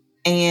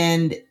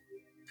 And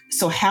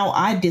so how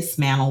I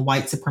dismantle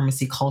white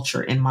supremacy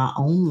culture in my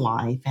own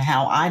life, and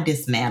how I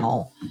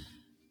dismantle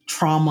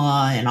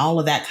trauma and all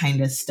of that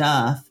kind of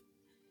stuff,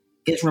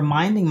 is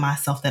reminding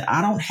myself that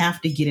I don't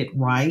have to get it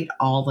right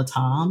all the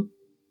time.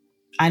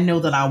 I know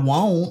that I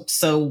won't.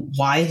 So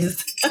why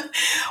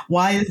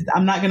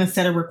I'm not going to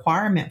set a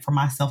requirement for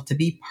myself to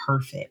be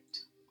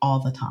perfect all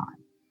the time.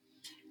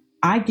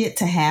 I get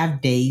to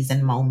have days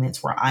and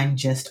moments where I'm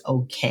just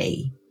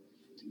okay.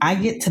 I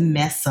get to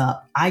mess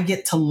up. I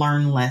get to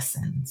learn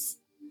lessons.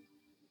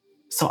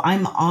 So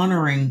I'm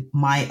honoring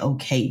my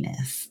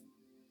okayness.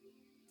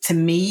 To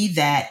me,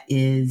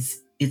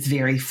 it's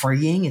very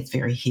freeing. It's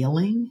very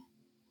healing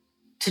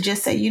to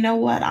just say, you know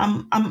what?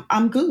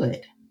 I'm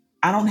good.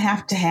 I don't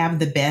have to have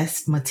the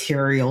best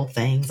material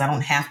things. I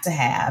don't have to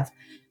have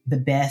the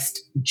best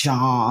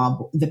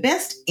job, the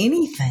best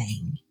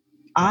anything.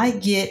 I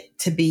get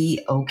to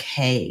be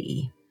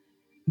okay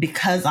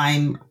because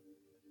I'm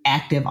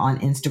active on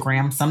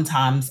Instagram.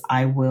 Sometimes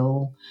I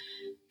will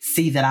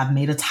see that I've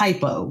made a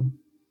typo.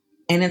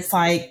 And it's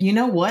like, you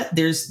know what?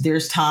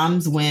 There's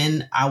times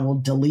when I will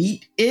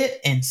delete it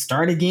and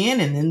start again.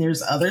 And then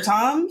there's other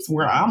times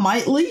where I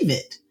might leave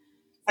it.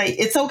 Like,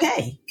 it's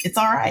okay. It's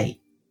all right.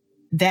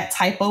 That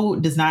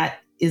typo is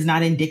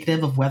not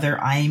indicative of whether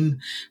I'm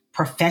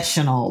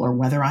professional or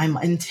whether I'm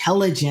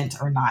intelligent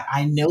or not.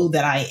 I know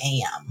that I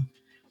am.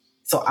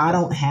 So I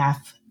don't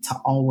have to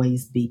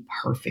always be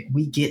perfect.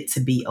 We get to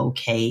be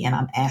okay. And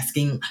I'm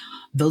asking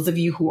those of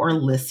you who are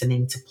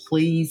listening to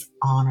please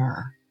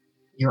honor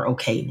your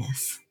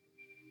okayness.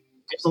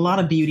 There's a lot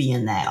of beauty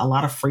in that, a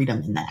lot of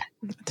freedom in that.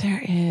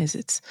 There is.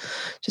 It's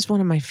just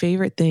one of my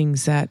favorite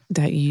things that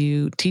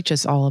you teach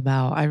us all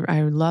about.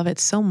 I love it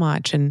so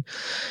much. And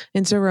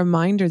it's a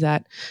reminder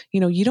that,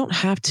 you don't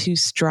have to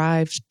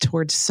strive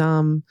towards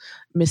some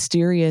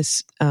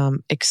mysterious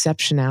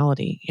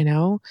exceptionality,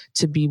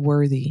 to be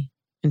worthy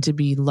and to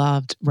be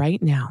loved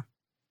right now.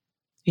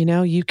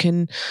 You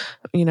can,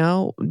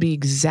 be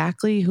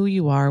exactly who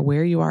you are,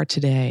 where you are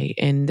today.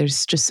 And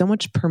there's just so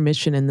much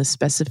permission in the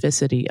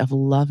specificity of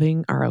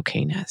loving our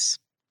okayness.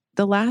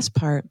 The last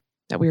part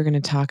that we're going to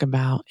talk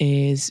about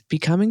is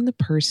becoming the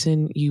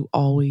person you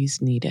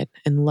always needed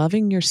and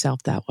loving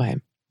yourself that way.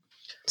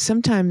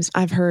 Sometimes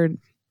I've heard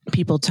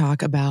people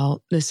talk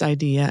about this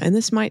idea, and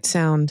this might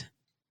sound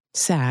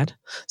sad.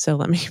 So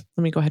let me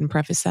go ahead and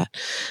preface that,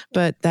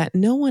 but that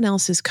no one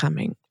else is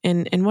coming.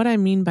 And what I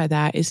mean by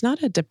that is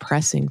not a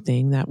depressing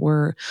thing that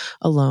we're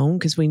alone,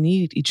 because we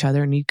need each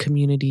other, need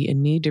community,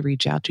 and need to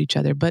reach out to each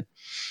other. But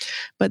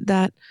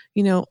that,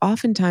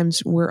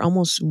 oftentimes we're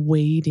almost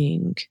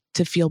waiting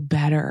to feel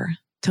better,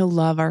 to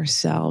love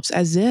ourselves,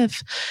 as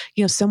if,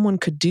 someone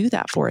could do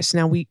that for us.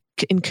 Now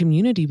in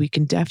community, we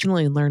can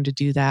definitely learn to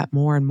do that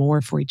more and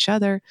more for each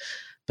other.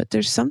 But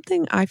there's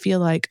something I feel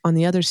like on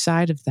the other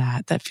side of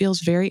that feels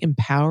very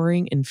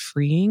empowering and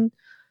freeing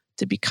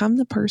to become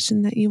the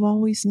person that you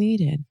always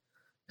needed.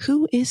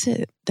 Who is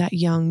it that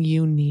young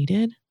you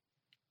needed?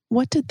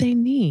 What did they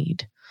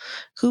need?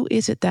 Who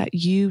is it that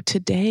you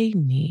today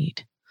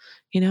need?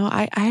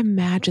 I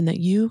imagine that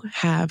you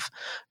have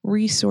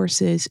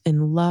resources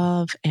and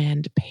love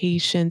and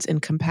patience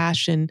and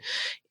compassion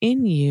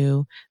in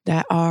you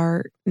that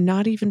are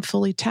not even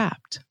fully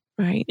tapped.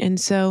 Right. And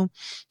so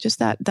just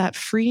that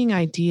freeing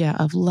idea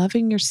of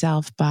loving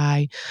yourself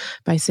by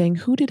saying,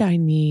 who did I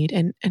need?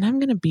 And I'm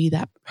going to be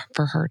that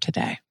for her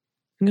today.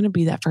 I'm going to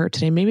be that for her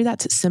today. Maybe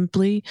that's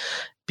simply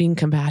being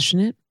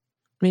compassionate.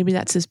 Maybe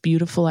that's this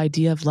beautiful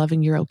idea of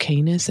loving your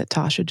okayness that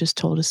Tasha just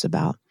told us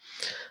about.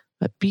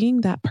 But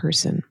being that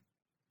person,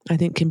 I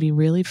think, can be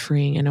really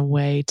freeing in a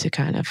way to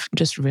kind of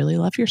just really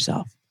love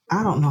yourself.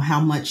 I don't know how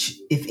much,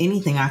 if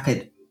anything, I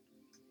could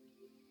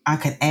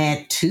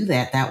add to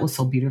that. That was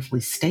so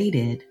beautifully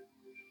stated.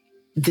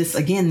 This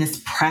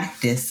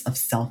practice of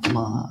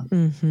self-love,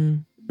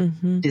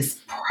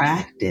 this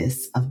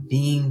practice of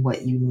being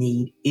what you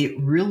need, it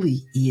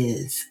really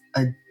is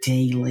a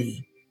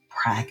daily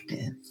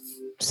practice.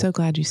 So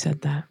glad you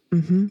said that.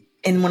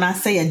 And when I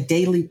say a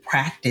daily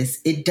practice,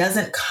 it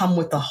doesn't come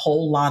with a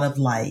whole lot of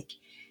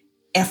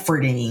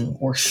efforting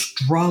or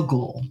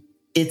struggle.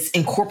 It's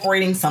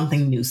incorporating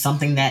something new,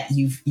 something that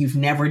you've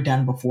never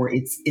done before.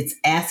 It's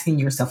asking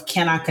yourself,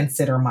 can I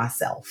consider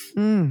myself?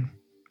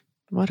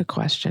 What a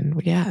question.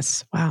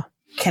 Yes. Wow.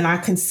 Can I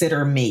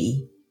consider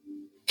me?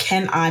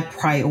 Can I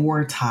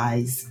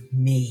prioritize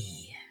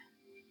me?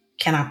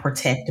 Can I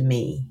protect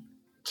me?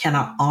 Can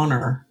I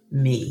honor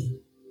me?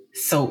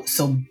 So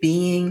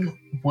being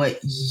what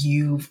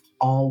you've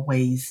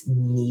always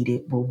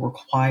needed will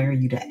require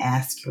you to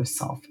ask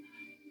yourself,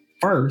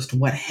 first,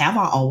 what have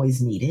I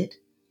always needed?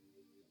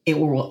 It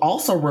will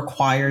also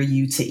require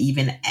you to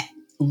even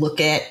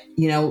look at,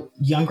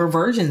 younger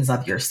versions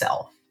of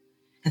yourself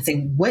and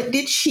say, what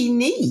did she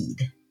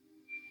need?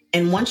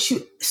 And once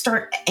you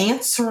start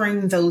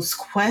answering those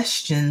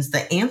questions,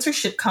 the answer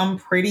should come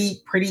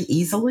pretty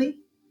easily.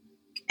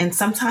 And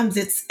sometimes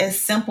it's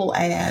as simple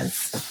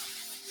as,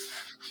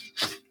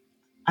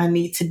 I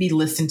need to be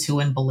listened to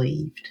and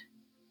believed.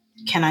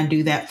 Can I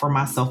do that for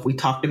myself? We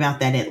talked about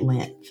that at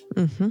length.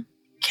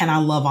 Can I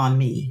love on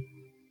me?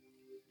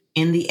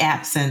 In the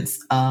absence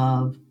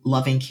of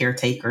loving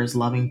caretakers,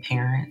 loving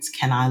parents,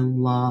 can I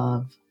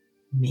love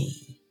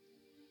me?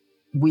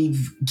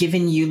 We've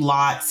given you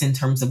lots in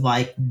terms of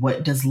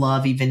what does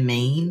love even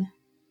mean?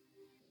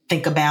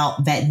 Think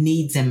about that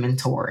needs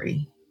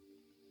inventory.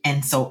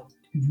 And so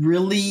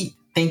really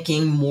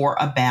thinking more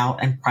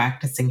about and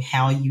practicing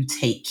how you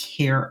take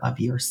care of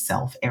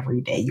yourself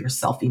every day,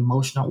 yourself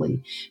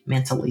emotionally,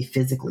 mentally,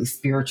 physically,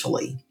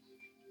 spiritually,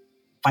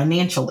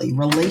 financially,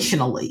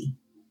 relationally,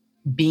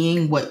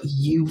 being what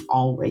you've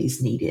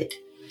always needed.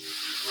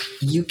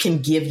 You can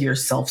give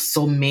yourself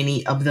so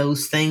many of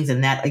those things.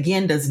 And that,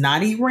 again, does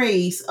not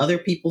erase other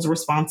people's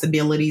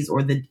responsibilities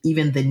or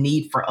even the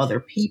need for other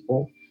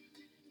people.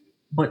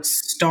 But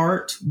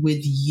start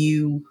with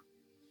you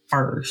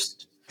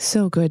first.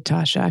 So good,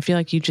 Tasha. I feel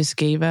like you just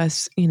gave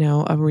us,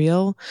 a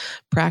real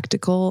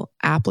practical,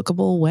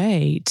 applicable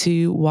way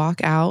to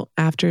walk out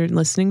after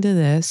listening to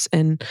this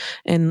and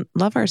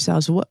love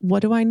ourselves.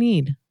 What do I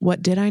need?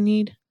 What did I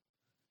need?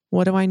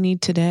 What do I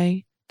need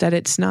today? That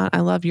it's not, I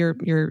love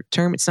your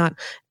term. It's not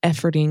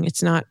efforting.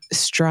 It's not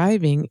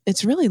striving.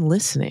 It's really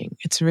listening.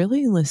 It's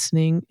really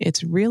listening.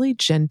 It's really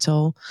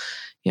gentle.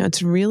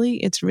 It's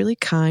really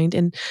kind.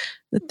 And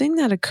the thing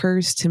that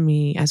occurs to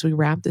me as we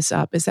wrap this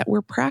up is that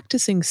we're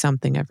practicing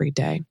something every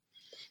day.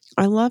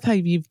 I love how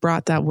you've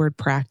brought that word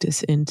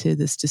practice into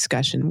this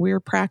discussion. We're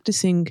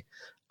practicing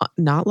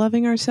not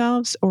loving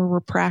ourselves, or we're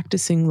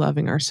practicing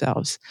loving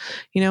ourselves,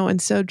 and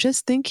so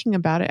just thinking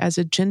about it as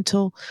a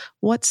gentle,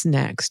 what's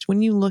next?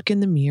 When you look in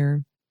the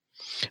mirror,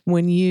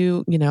 when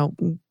you,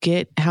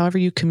 get however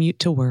you commute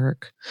to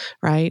work,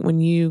 right? When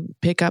you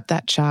pick up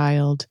that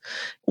child,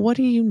 what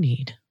do you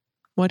need?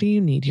 What do you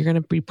need? You're going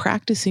to be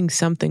practicing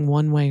something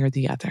one way or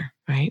the other,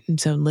 right?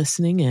 And so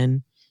listening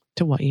in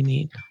to what you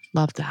need.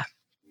 Love that.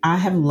 I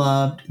have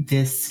loved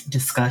this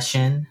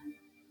discussion.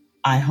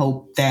 I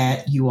hope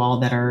that you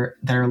all that are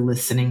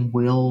listening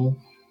will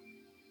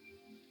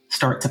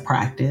start to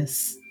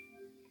practice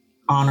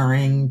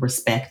honoring,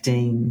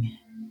 respecting,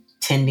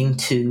 tending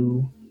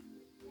to,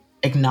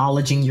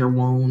 acknowledging your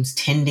wounds,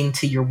 tending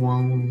to your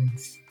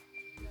wounds,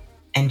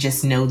 and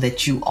just know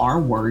that you are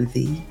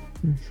worthy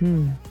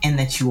and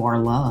that you are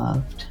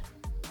loved.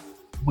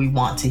 We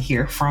want to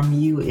hear from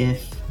you.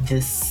 If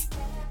this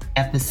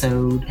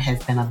episode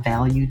has been of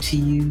value to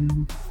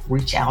you,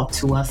 reach out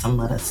to us and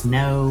let us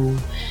know.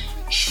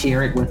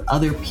 Share it with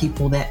other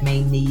people that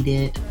may need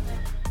it.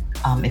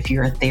 If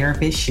you're a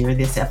therapist, share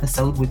this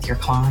episode with your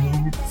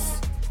clients.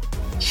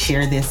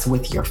 Share this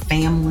with your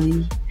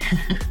family,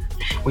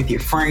 with your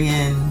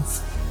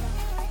friends.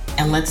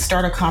 And let's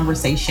start a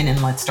conversation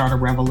and let's start a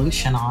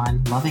revolution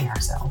on loving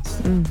ourselves.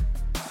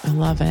 I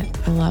love it.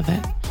 I love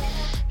it.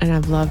 And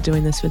I've loved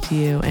doing this with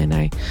you. And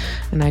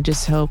I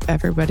just hope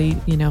everybody,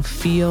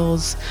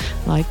 feels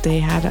like they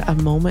had a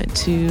moment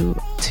to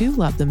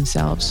love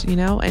themselves,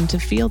 and to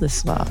feel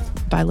this love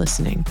by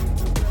listening.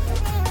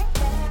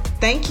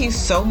 Thank you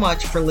so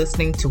much for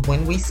listening to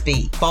When We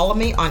Speak. Follow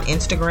me on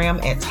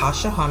Instagram at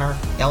Tasha Hunter,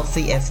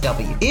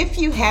 LCSW. If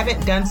you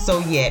haven't done so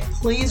yet,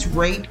 please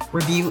rate,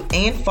 review,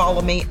 and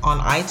follow me on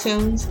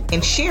iTunes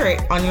and share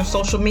it on your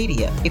social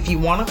media. If you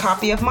want a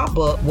copy of my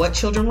book, What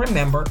Children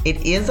Remember,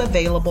 it is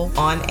available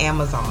on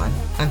Amazon.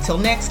 Until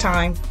next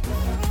time.